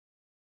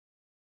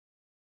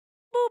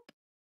 Boop.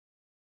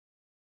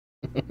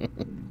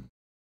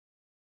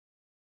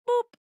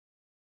 Boop.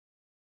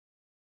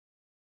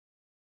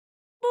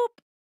 Boop.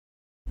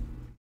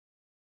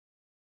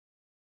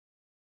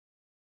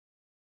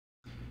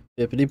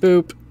 Bippity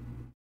boop.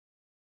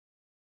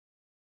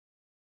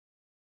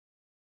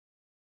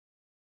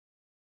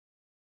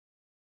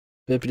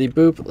 Bippity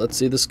boop. Let's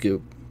see the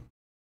scoop.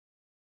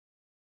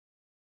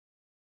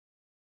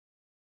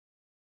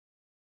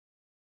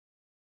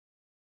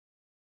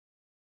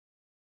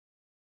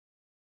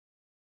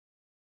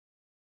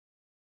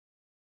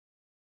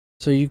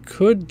 So you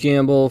could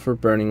gamble for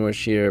Burning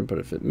Wish here, but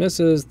if it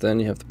misses, then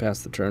you have to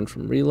pass the turn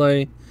from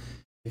Relay.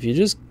 If you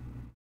just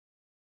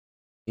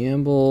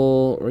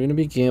gamble, we're going to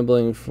be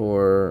gambling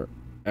for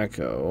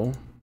Echo.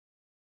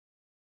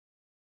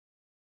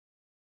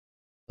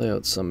 Play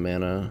out some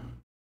mana.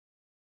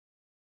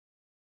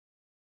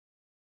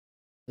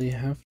 You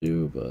have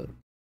to, but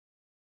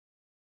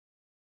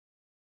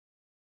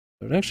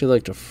I would actually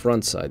like to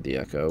frontside the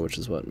Echo, which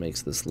is what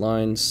makes this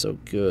line so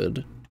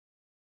good.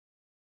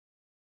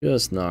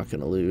 Just not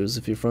going to lose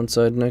if you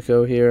frontside an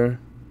Echo here.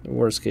 In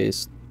worst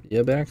case,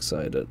 you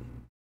backside it.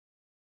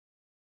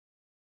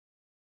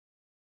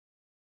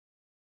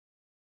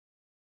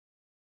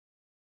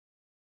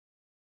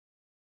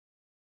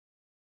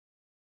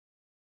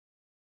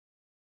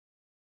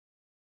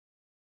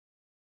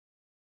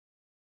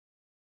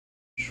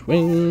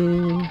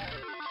 Swing!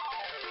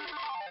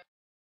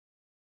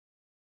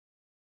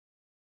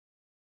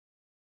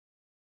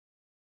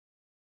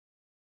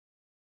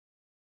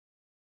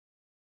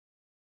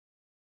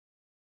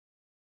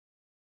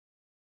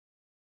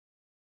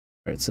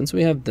 Alright, since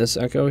we have this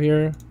Echo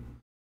here,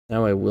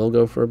 now I will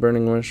go for a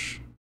Burning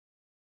Wish.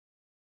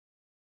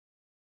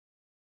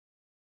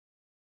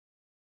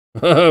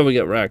 Oh, we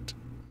get wrecked.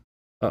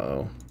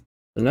 Uh-oh.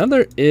 So now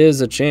there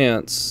is a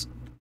chance.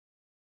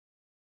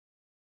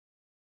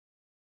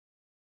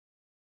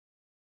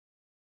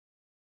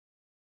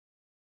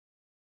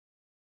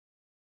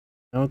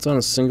 Now it's on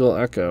a single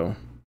Echo.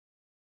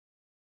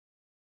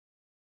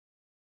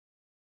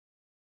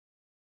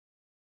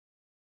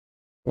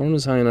 Form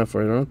is high enough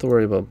where I don't have to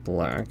worry about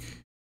black.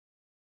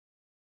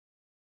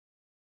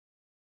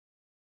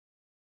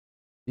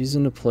 These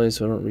into play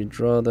so I don't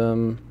redraw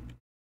them.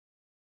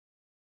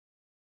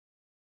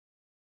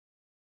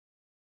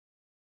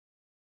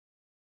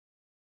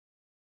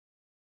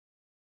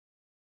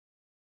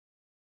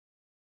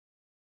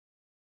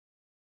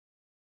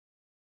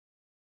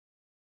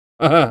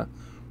 Aha!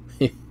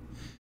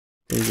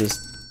 We just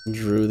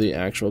drew the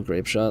actual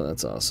Grapeshot.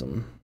 That's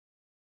awesome.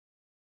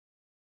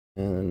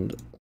 And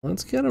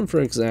let's get him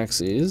for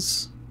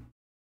Xaxes.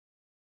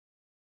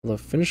 Although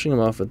finishing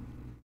him off with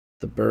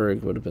the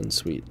Berg would have been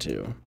sweet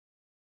too.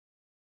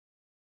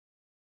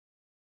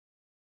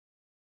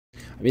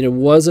 I mean, it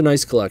was a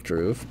nice collect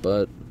roof,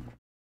 but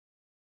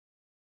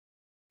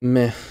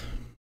meh.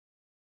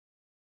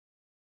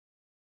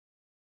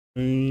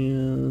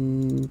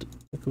 And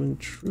Echoing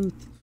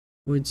Truth,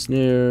 Void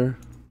Snare.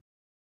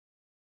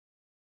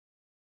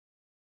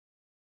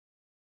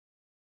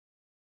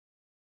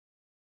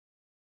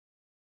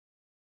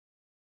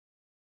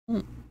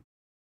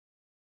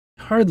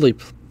 Hardly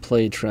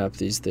play trap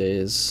these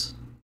days.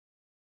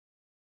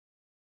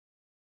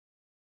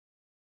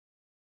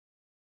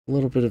 A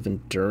little bit of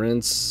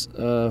endurance.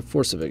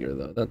 Force of Vigor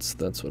though.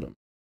 That's what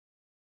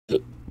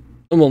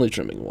I'm only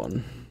trimming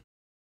one.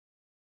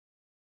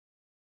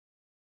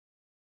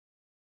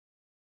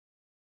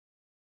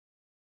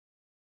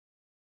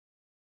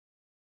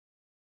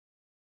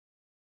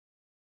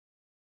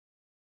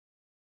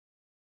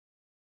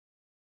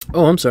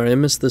 Oh, I'm sorry, I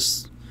missed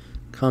this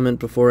comment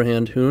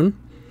beforehand, Hoon.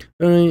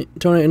 Tony,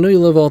 I know you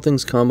love all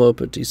things combo,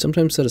 but do you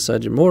sometimes set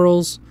aside your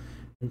morals?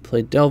 And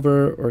play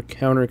Delver or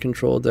counter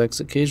control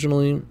decks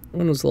occasionally.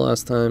 When was the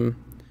last time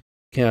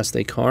I cast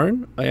a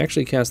Karn? I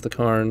actually cast the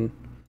Karn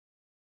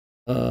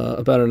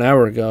about an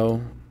hour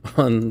ago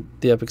on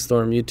the Epic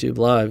Storm YouTube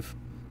Live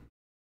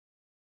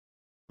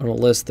on a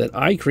list that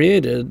I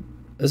created.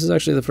 This is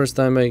actually the first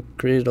time I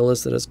created a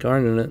list that has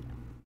Karn in it.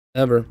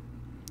 Ever.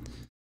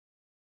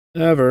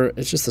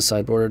 It's just a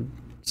sideboard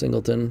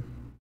singleton.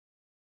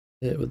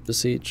 Hit with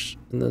Beseech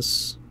in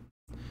this.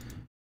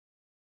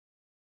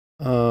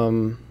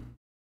 I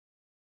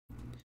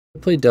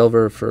played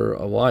Delver for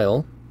a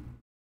while.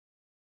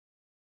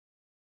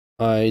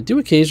 I do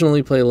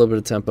occasionally play a little bit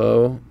of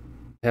tempo.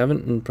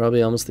 Haven't in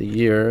probably almost a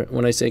year.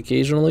 When I say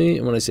occasionally,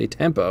 and when I say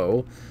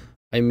tempo,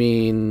 I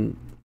mean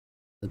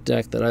the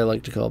deck that I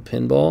like to call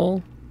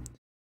Pinball,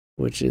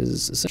 which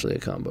is essentially a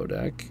combo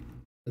deck.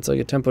 It's like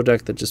a tempo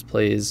deck that just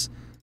plays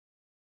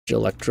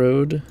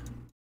Electrode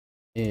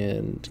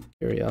and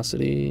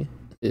Curiosity.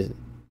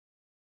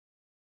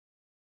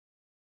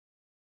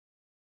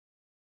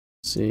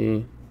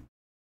 See.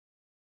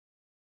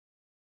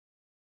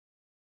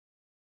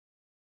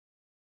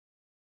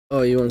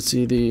 Oh, you want to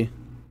see the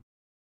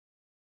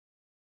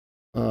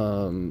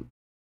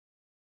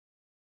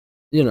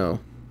you know,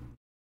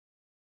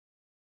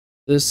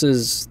 this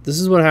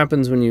is what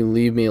happens when you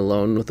leave me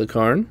alone with a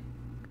Karn.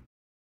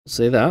 I'll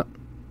say that.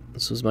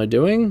 This was my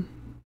doing.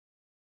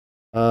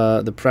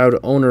 The proud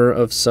owner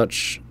of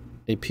such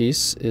a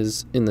piece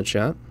is in the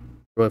chat.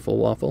 Joyful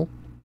Waffle.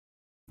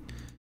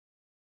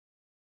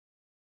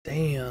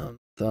 Damn,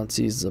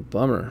 Thoughtseize a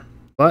bummer.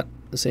 But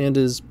this hand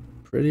is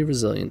pretty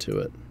resilient to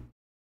it.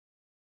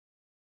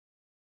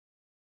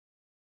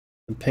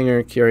 The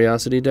Pinger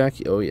Curiosity deck?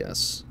 Oh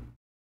yes.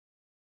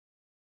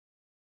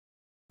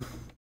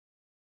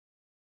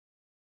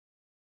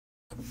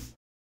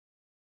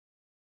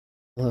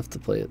 I'll have to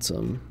play it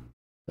sometime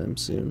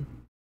soon.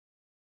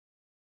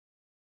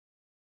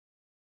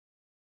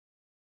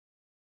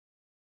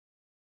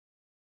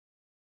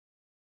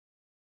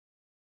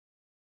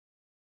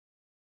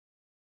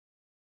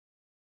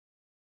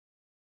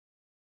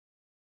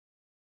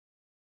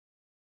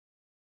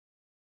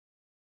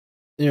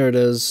 There it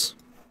is.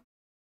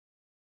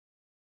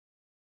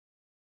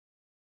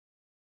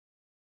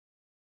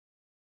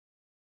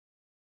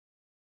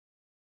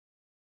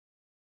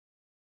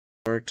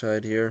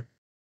 Arctide here.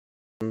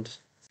 And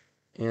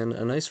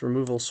a nice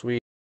removal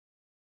suite.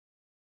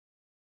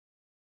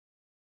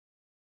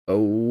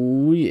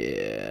 Oh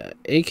yeah.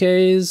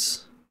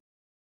 AKs.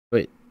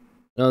 Wait.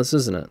 No, this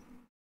isn't it.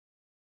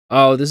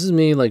 Oh, this is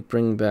me like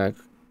bringing back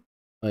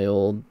my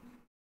old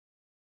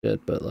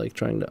shit, but like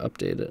trying to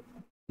update it.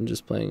 I'm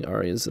just playing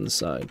Arias on the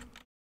side.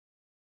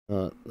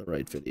 Not the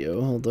right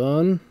video. Hold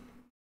on.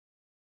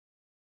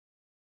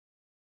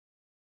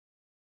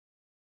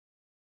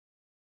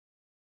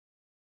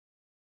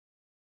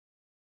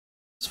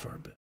 It's far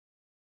back.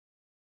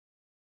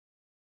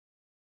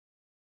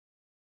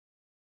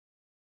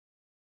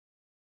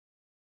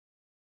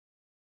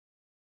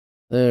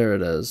 There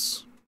it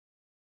is.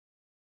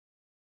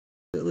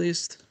 At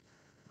least.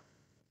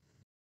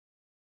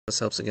 This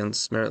helps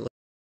against Merit.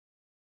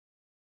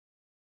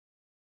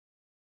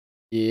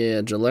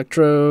 Yeah,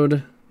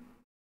 Electrode.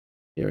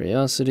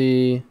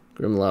 Curiosity.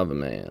 Grim Lava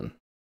Man.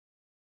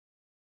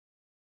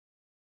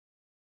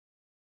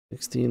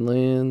 16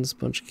 lands,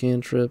 bunch of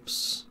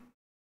cantrips.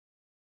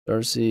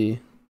 Darcy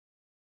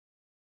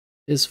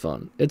is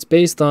fun. It's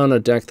based on a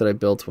deck that I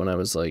built when I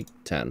was like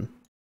 10.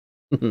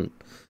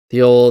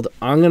 The old,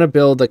 I'm gonna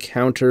build a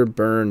counter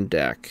burn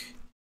deck.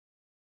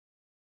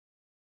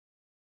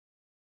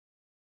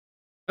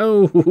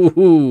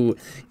 Oh,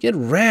 get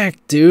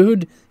wrecked,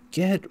 dude.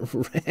 Get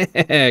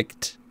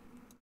wrecked.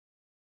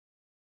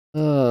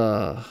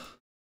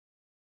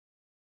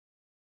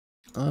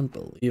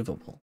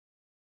 Unbelievable.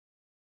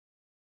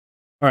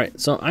 Alright,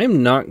 so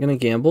I'm not gonna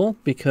gamble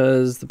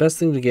because the best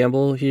thing to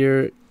gamble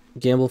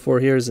for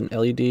here is an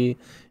LED.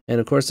 And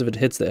of course, if it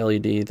hits the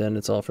LED, then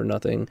it's all for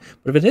nothing.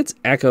 But if it hits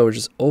Echo, we're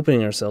just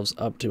opening ourselves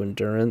up to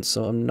Endurance,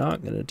 so I'm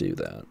not gonna do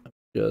that. I'm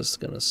just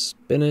gonna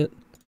spin it.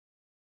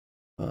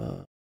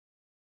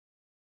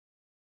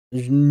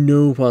 There's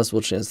no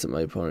possible chance that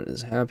my opponent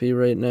is happy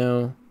right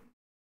now.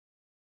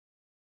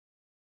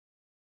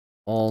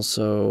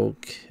 Also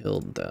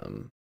killed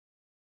them.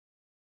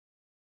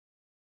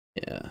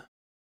 Yeah.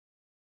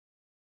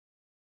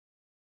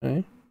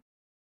 Okay.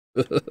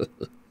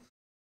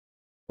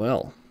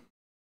 Well.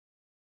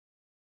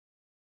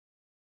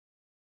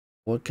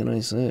 What can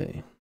I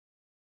say?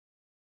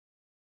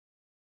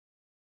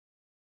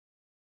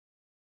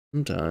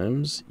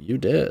 Sometimes you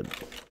dead.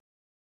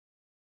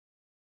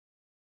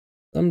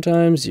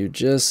 Sometimes you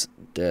just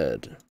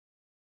dead.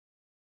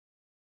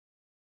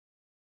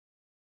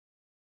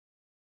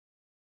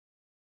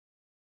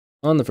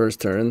 On the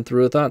first turn,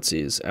 threw a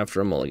Thoughtseize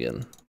after a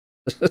mulligan.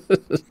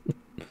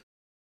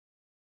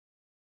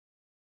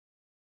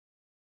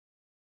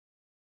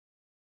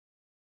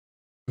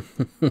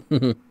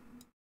 Which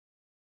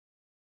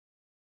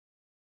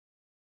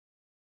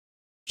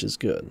is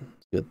good.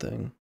 Good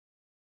thing.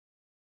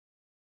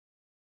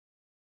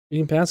 You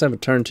can pass have a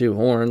turn 2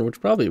 horn,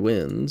 which probably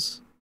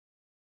wins.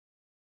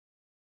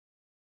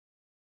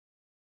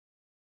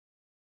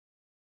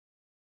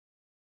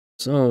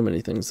 So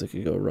many things that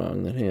could go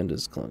wrong. That hand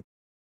is clunky.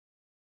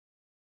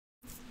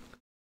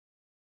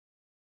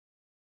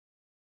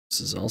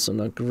 This is also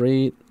not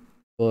great,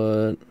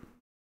 but I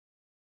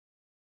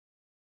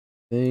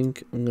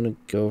think I'm gonna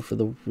go for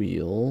the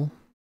wheel.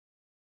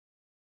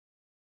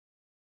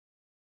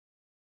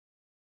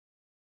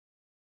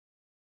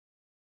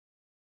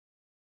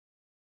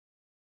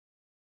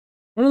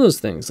 One of those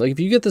things, like if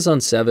you get this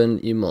on 7,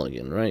 you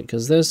mulligan, right?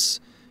 Because this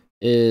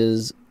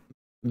is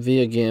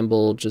via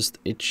gamble just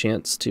a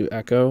chance to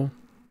echo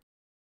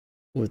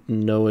with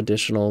no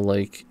additional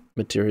like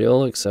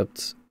material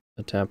except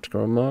a tapped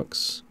Chrome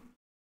Mox.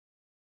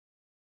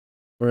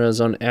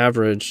 Whereas on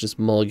average, just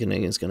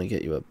mulliganing is going to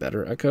get you a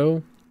better echo.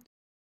 I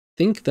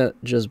think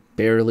that just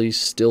barely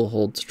still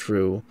holds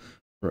true.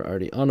 We're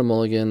already on a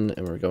mulligan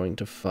and we're going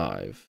to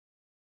 5.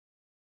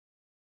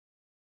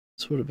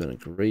 This would have been a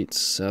great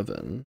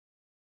 7.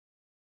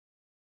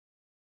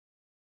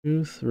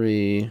 2,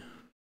 3,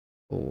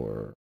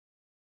 4,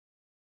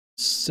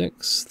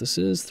 6. This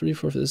is 3,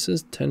 4. This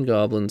is 10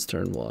 goblins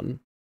turn 1.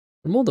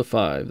 Roll to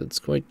 5. That's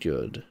quite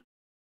good.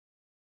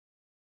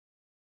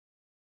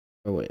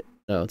 Oh wait,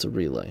 no, it's a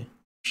relay.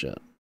 Shit.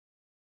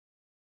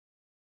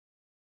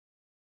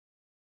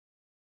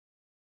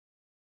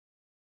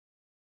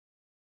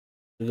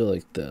 We go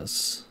like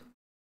this.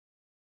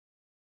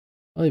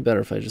 Probably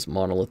better if I just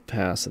monolith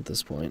pass at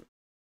this point.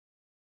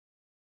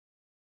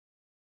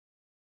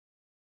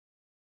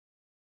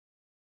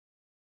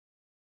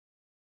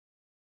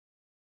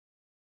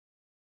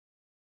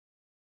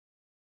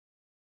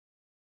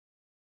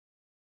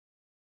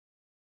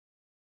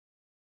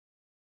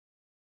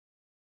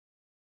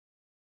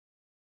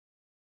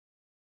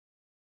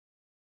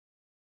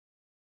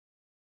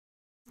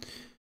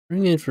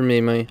 Bring in for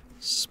me, my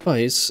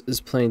Spice is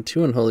playing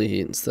 2 Unholy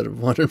Heat instead of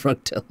 1 in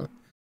Rocktella.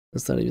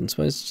 That's not even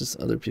Spice, just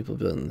other people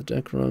building the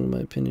deck wrong, in my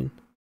opinion.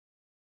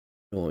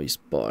 Nice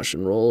Bosch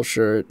and Roll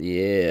shirt,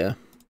 yeah.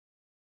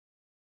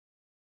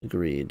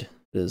 Agreed,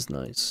 it is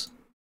nice.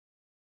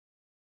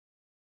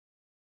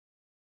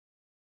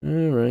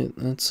 Alright,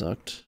 that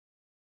sucked.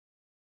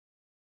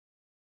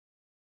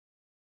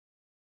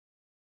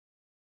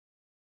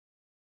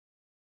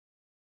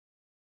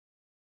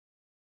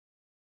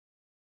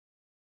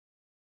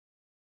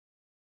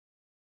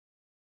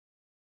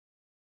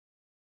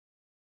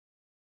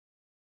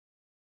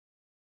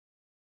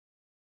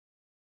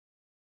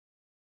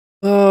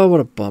 Oh, what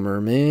a bummer,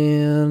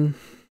 man.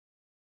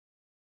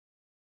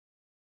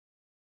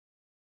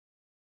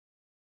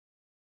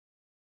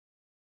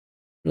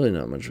 Really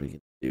not much we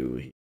can do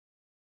here.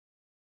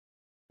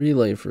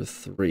 Relay for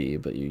 3,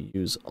 but you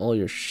use all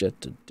your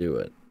shit to do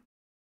it.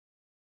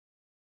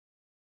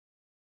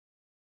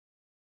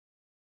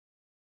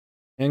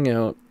 Hang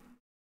out.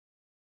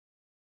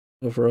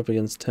 Go for up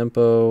against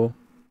tempo.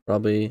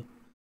 Probably.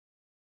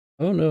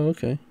 Oh no,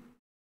 okay.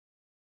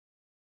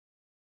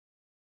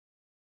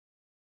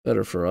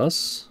 Better for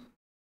us.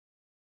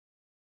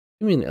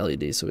 Give me an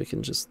LED so we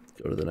can just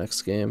go to the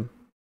next game.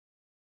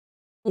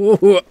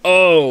 Ooh,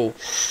 oh!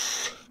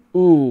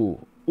 Ooh,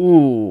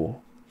 ooh.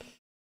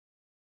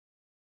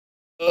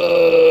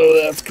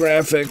 Oh, that's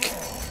graphic.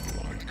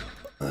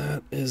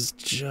 That is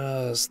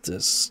just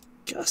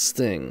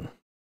disgusting.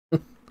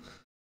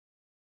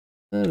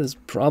 That is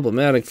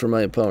problematic for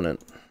my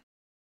opponent.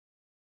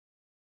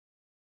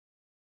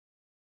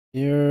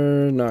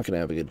 You're not gonna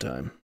have a good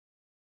time.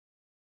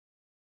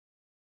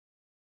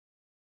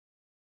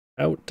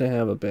 Out to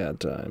have a bad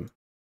time.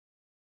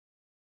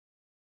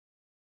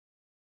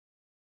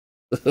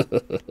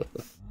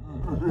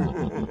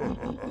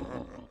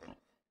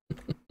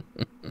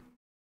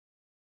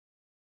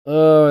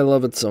 Oh, I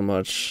love it so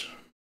much.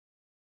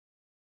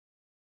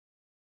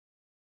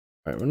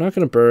 Alright, we're not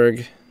gonna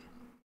Berg.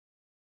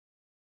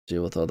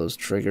 Deal with all those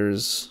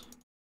triggers.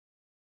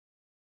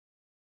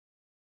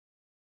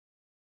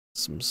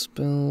 Some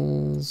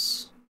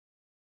spells.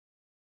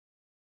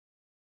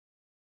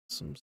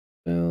 Some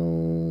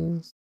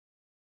spells.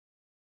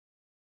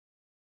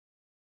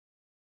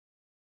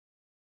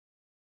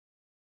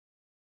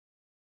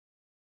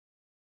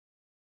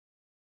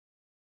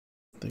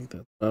 I think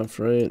that's enough,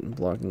 right? And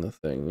blocking the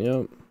thing,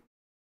 yep.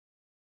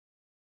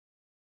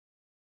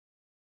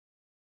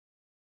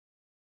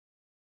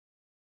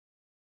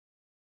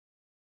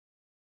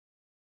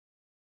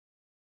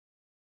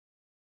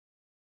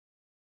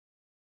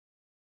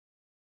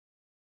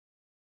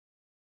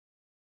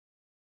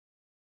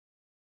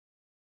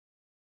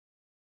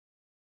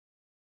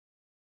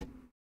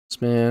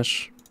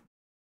 Smash.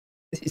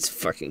 These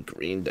fucking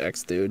green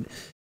decks, dude.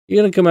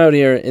 You're gonna come out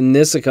here in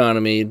this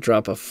economy,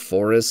 drop a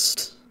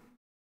forest.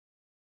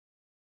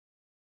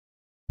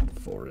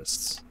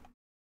 Forests.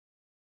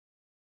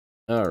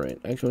 Alright,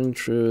 Echoing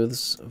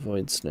Truths,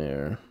 Void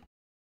Snare.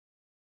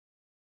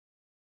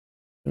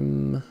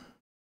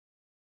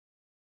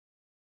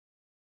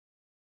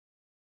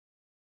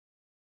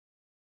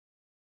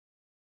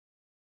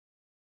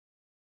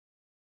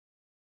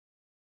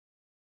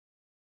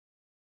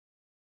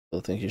 Oh,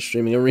 think you're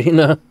streaming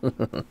Arena?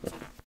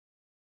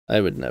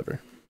 I would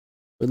never.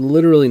 Would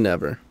literally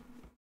never.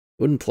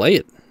 Wouldn't play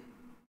it.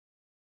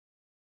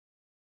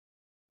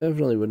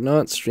 Definitely would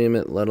not stream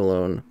it, let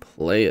alone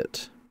play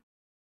it.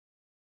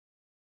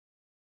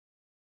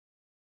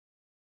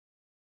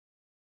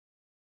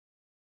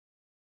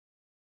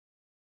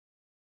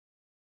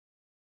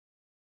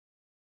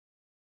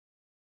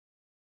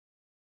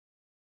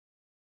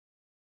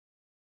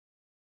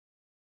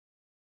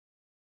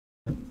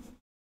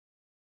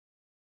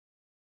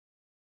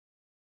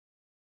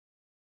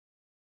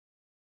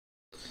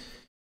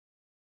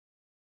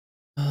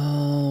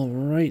 All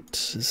right,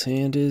 his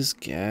hand is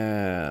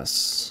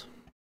gas.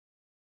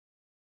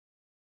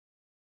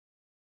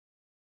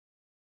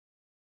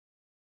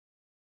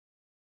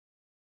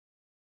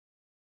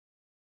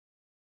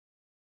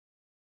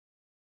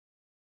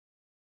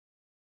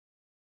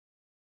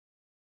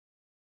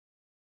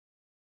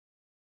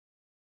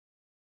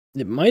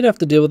 It might have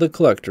to deal with a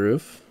collector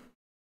roof.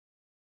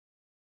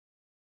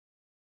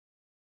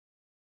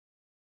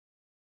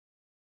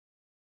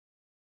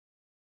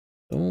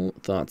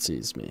 Don't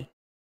Thoughtseize me.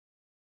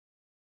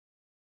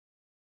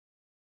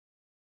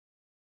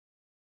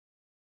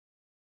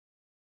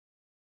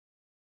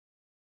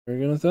 They're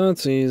gonna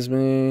Thoughtseize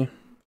me.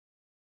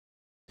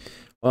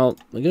 Well,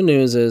 the good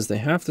news is they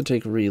have to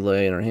take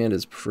relay, and our hand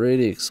is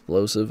pretty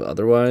explosive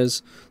otherwise.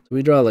 So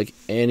we draw like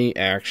any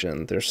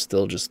action, they're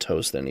still just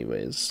toast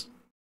anyways.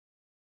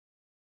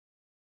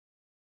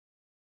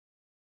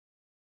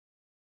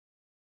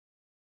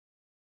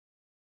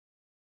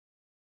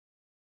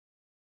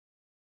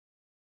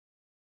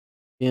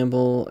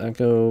 Gamble,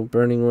 Echo,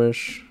 Burning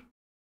Wish,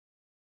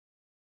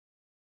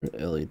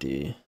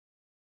 LED.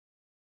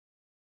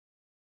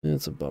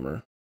 It's a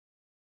bummer.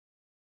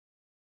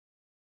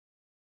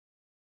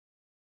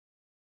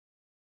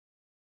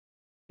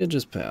 It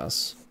just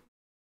pass.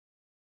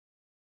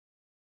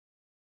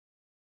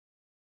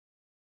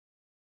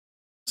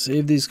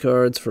 Save these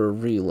cards for a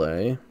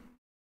relay.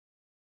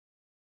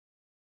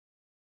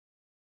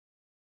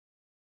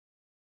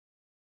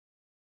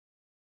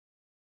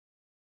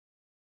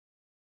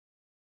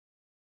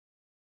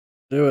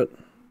 Do it.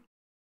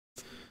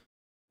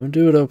 Don't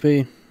do it,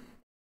 OP.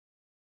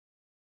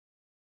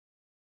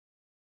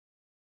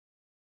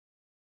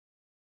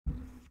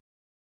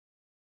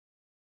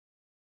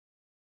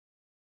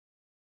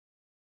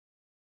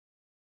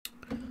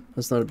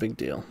 That's not a big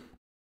deal.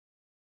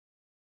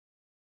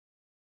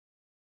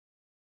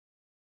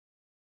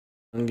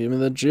 And give me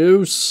the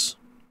juice.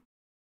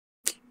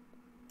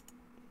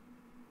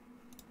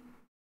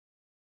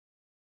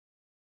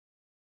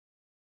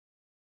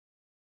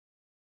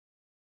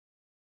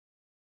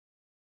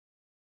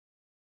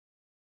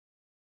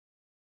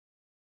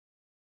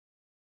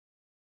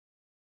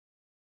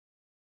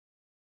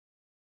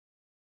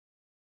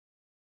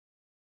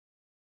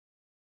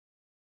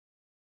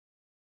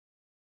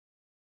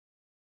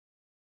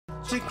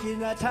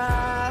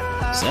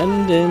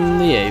 Send in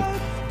the ape.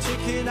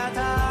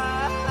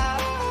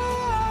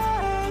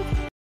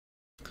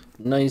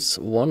 Nice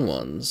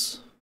 1/1s.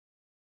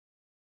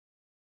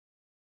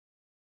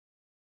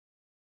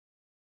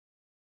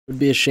 Would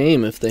be a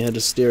shame if they had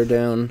to stare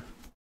down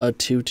a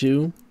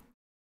 2/2.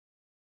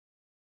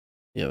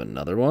 You have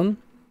another one?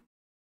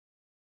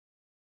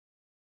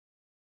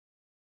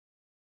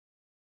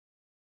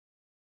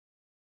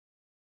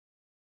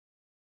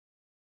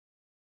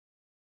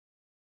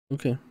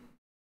 Okay.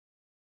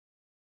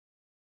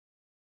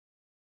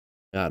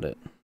 Got it.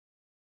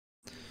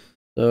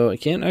 So I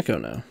can't echo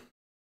now.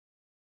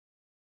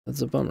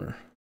 That's a bummer.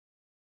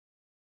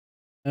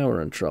 Now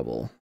we're in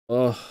trouble.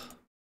 Ugh.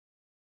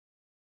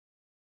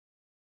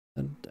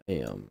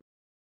 Damn.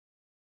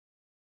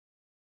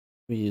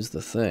 We use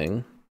the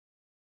thing.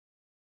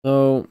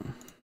 So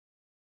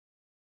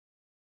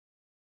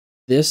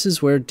this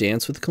is where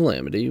Dance with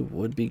Calamity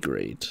would be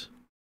great.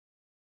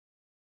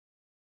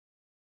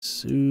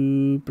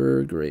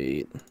 Super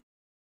great.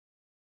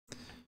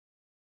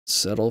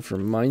 Settle for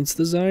Mind's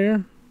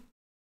Desire.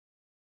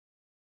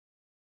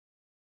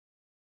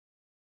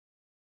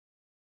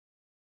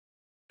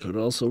 Could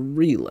also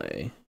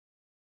relay.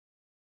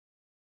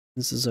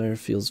 This desire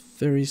feels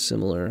very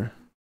similar.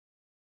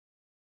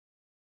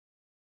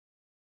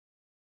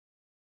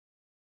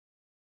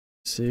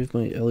 Save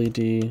my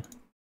LED.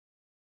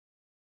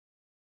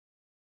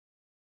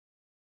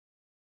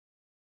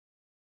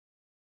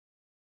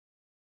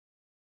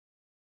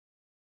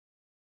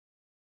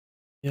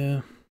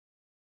 Yeah.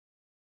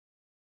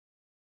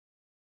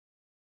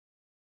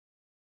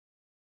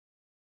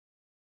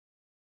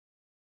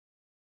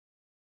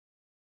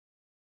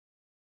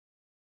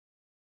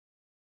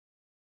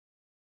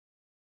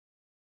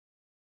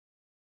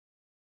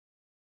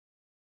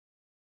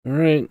 All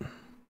right.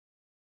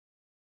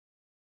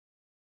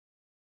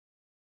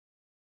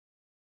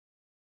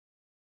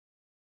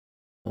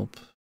 Help.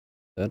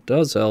 That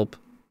does help.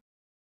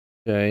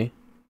 Okay.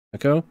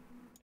 Echo?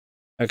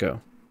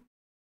 Echo.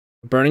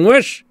 Burning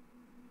Wish!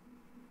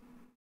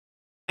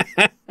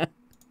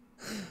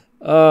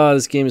 Oh,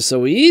 this game is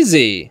so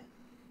easy.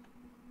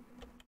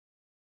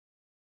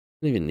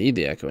 Don't even need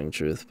the echoing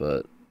truth,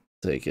 but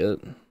take it.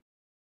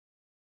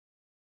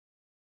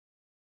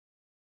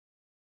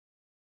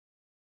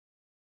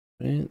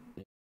 Right?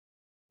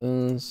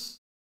 This.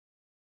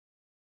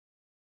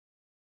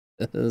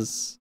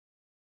 This.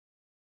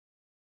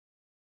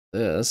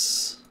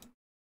 This.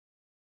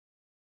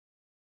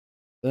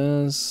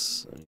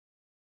 This.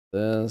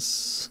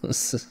 This.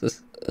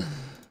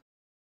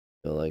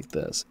 Go like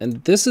this.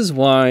 And this is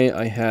why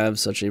I have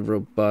such a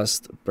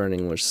robust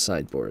Burning Wish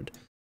sideboard.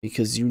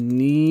 Because you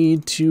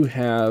need to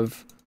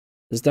have...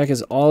 This deck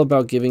is all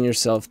about giving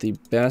yourself the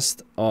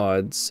best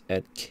odds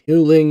at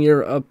killing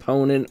your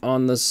opponent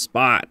on the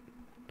spot.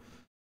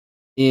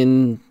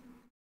 In,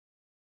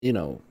 you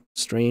know,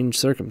 strange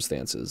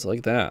circumstances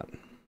like that.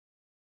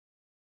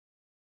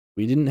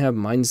 We didn't have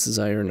Mind's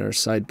Desire in our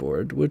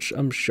sideboard, which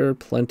I'm sure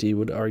plenty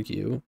would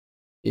argue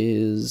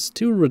is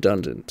too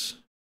redundant.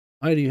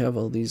 Why do you have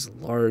all these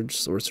large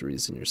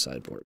sorceries in your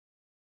sideboard?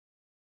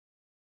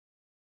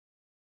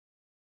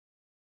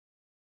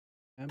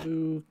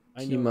 Abu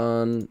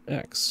Kimon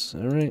X.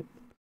 Alright.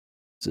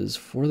 This is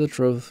for the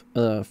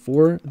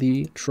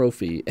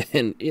trophy,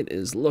 and it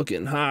is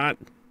looking hot.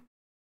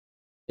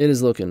 It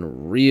is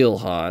looking real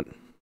hot.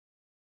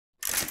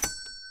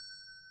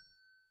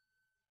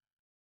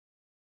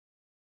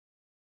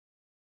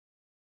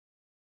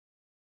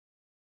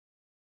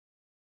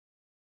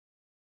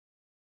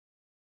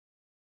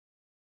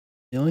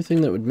 The only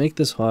thing that would make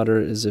this hotter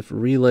is if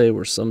Relay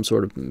were some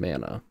sort of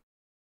mana.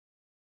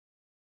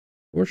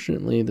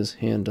 Fortunately, this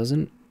hand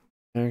doesn't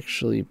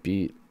actually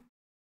beat,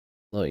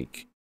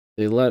 like, if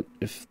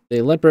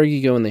they let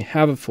Bergie go and they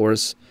have a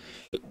force,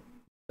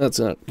 that's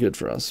not good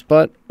for us.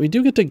 But we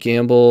do get to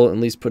gamble, at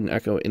least put an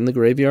Echo in the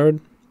graveyard.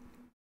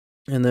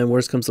 And then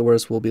worst comes to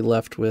worst, we'll be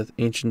left with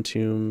Ancient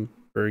Tomb,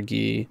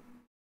 Bergie,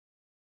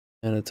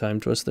 and a Time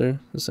Twister,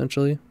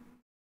 essentially.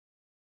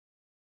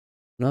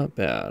 Not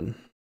bad.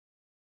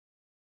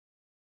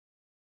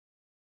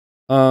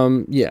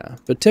 Yeah,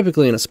 but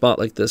typically in a spot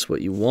like this,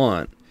 what you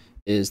want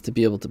is to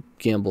be able to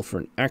gamble for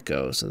an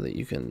Echo so that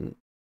you can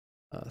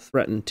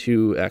threaten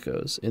 2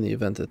 Echoes in the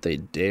event that they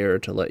dare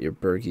to let your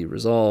Bergie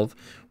resolve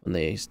when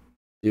they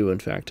do in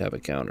fact have a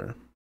counter.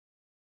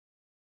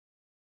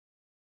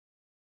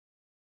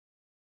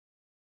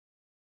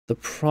 The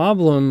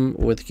problem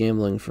with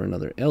gambling for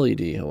another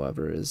LED,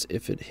 however, is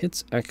if it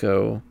hits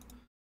Echo,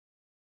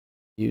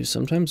 you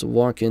sometimes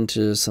walk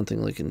into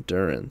something like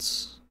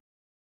Endurance.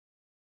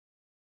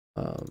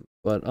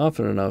 But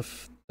often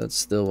enough, that's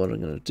still what I'm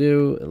going to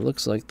do. It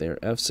looks like they're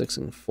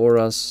F6ing for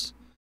us.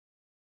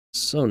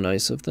 So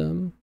nice of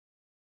them.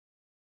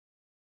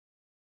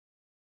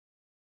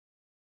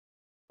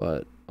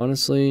 But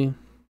honestly,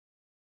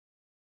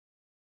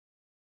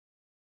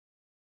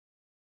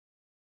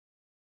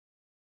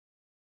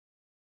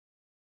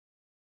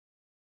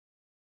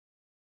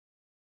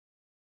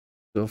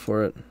 go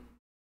for it.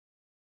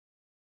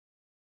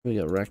 We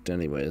got wrecked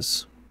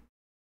anyways.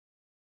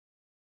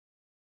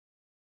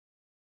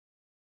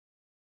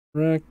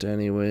 Wrecked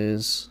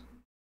anyways.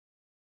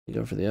 You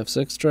go for the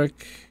F6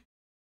 trick.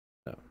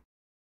 No.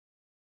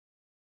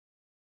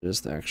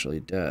 Just actually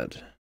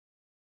dead.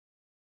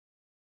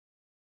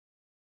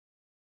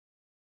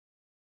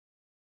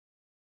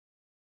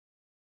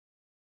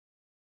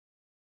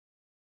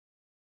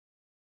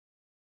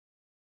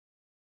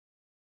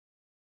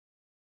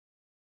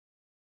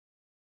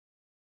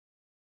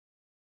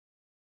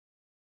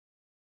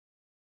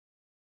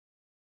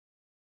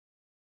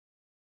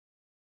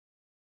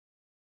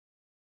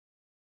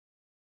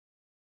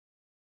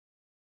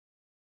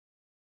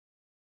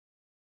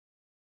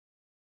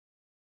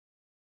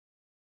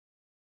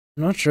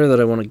 I'm not sure that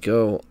I want to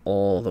go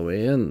all the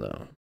way in,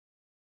 though.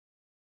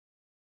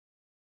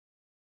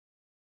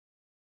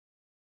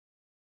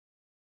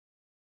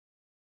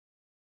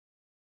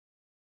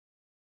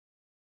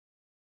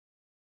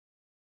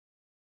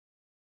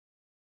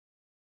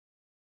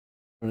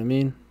 You know what I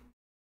mean?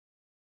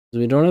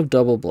 We don't have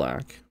double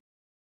black.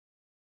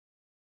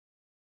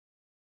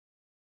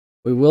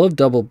 We will have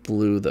double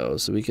blue, though,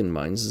 so we can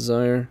Mind's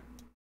Desire.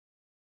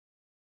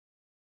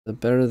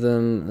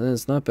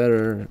 It's not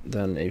better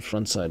than a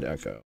frontside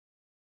Echo.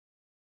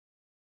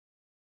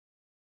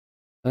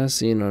 Last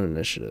seen on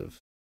initiative.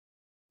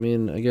 I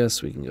mean, I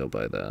guess we can go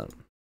by that.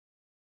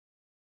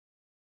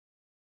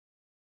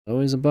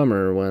 Always a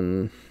bummer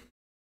when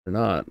they're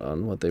not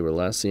on what they were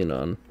last seen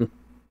on.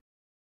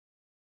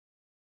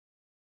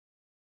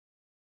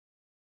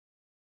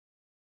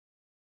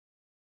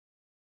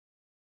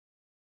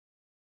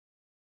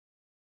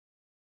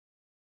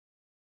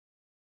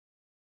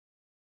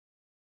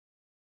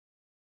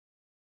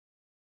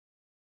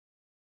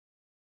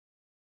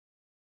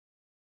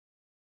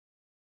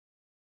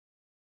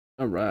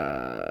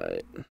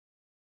 Alright.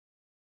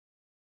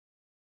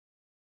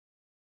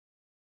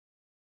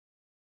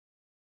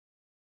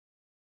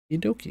 Okie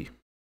dokie.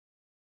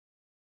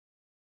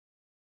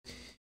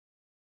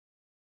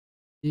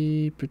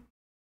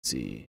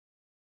 See.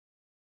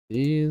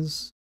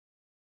 These.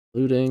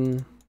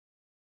 Looting.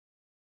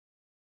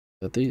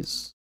 Got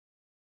these.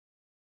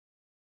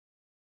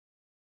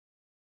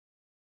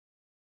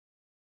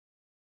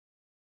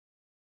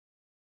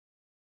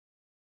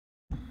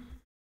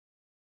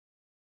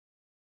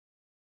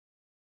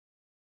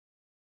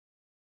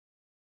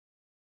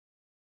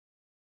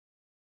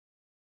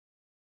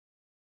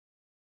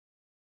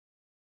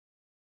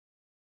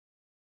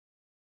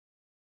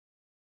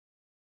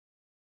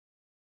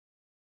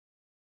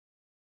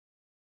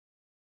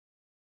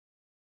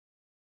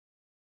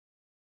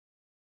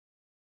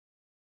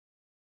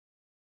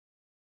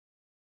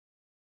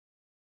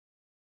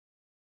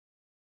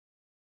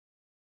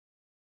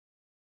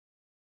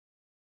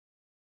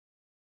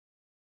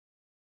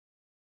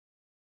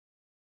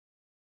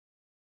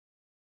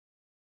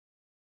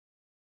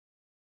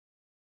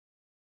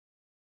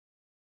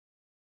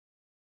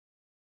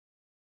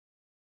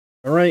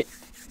 Alright.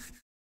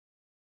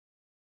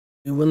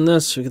 We win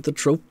this, we get the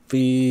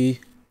trophy.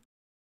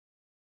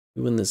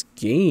 We win this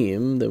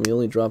game, then we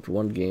only dropped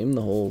one game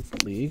the whole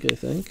league, I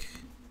think.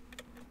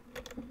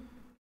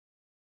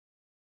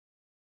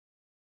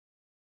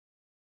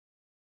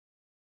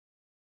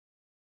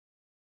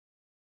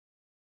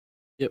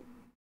 Yep.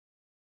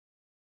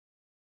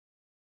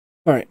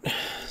 Alright.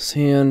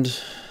 Sand.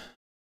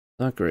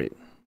 Not great.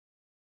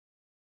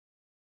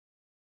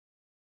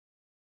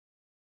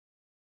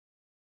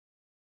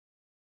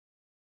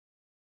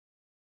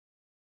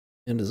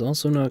 And is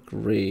also not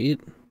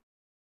great.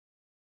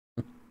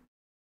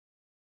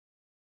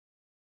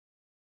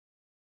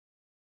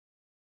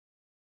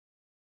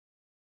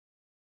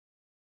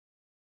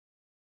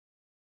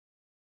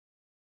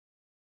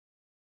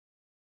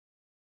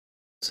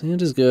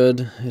 Sand is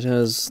good. It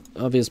has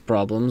obvious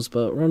problems,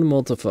 but we're on a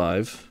multi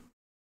 5.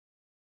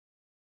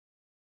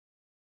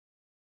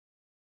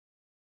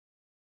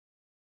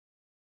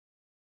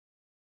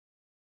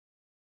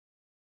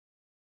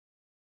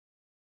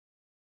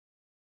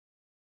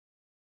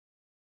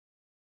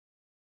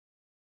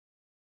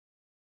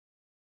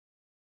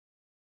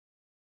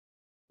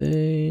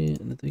 They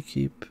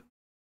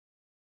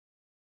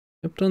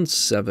kept on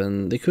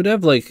 7. They could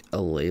have like a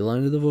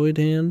Leyline of the Void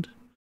hand.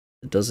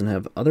 It doesn't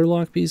have other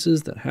lock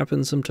pieces that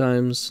happen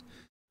sometimes,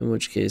 in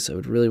which case I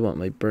would really want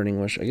my Burning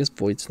Wish. I guess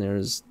Void Snare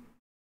is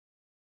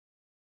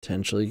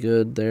potentially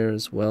good there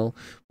as well.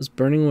 Was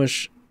Burning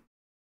Wish...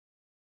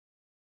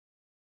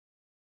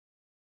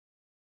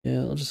 Yeah,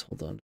 I'll just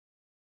hold on.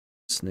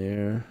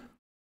 Snare.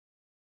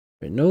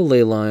 Right, no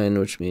Leyline,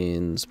 which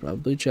means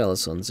probably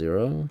Chalice on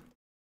 0.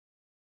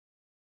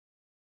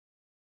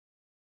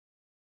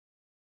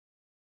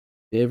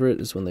 Favorite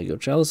is when they go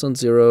Chalice on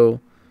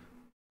 0,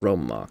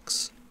 Rome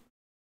Mox.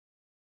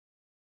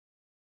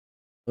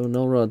 Oh,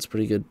 Null Rod's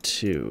pretty good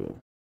too.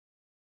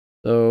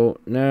 So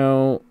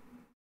now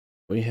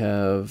we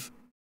have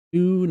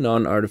 2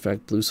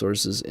 non-artifact blue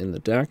sources in the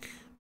deck.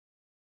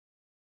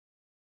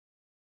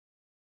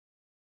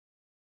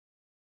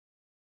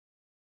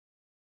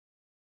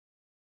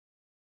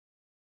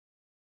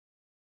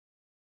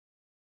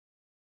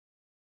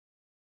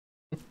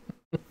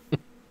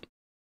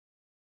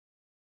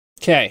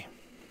 Okay.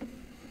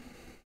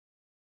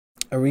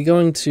 Are we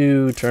going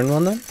to turn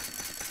 1 then?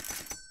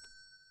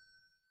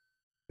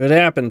 Could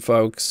happen,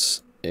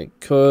 folks. It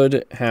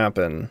could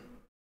happen.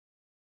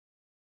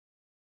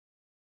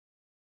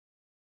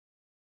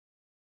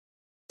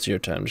 It's your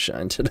time to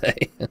shine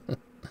today.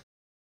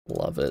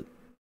 Love it.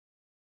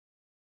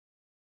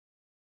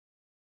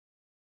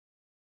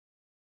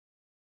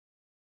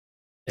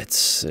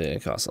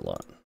 It costs a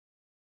lot.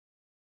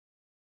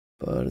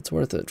 But it's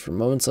worth it for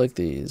moments like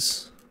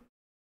these.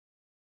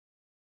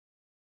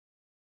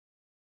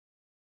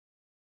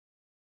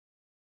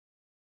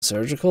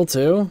 Surgical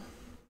too?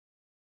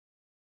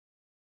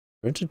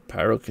 Rigid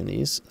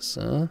Pyrokinesis,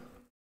 huh?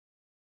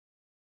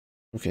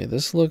 Okay,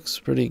 this looks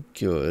pretty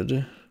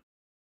good.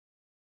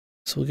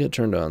 So we'll get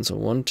turned on. So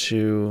 1,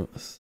 2,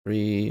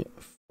 3,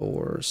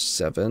 4,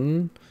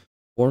 7.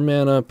 4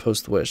 mana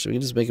post wish. So we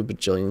can just make a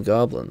bajillion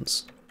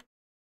goblins.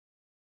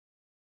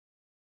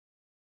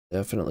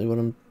 Definitely what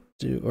I'm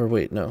do. Or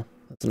wait, no.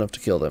 That's enough to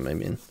kill them, I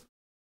mean.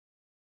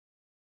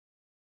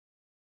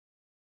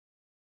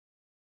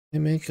 They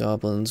make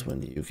goblins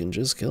when you can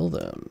just kill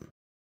them.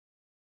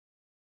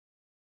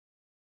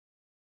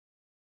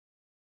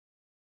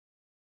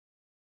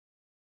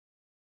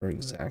 Or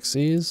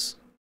Xaxes?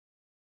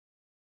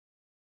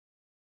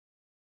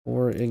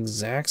 Or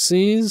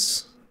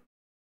Xaxes?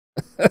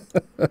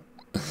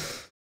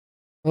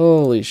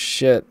 Holy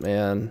shit,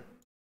 man.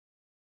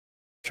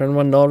 Turn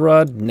 1 Null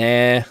Rod?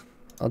 Nah.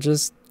 I'll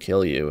just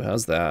kill you.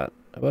 How's that?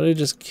 How about I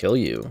just kill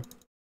you?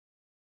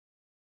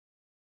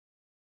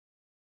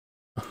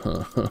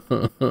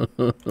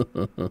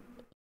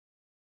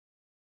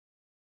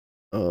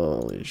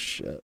 Holy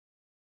shit.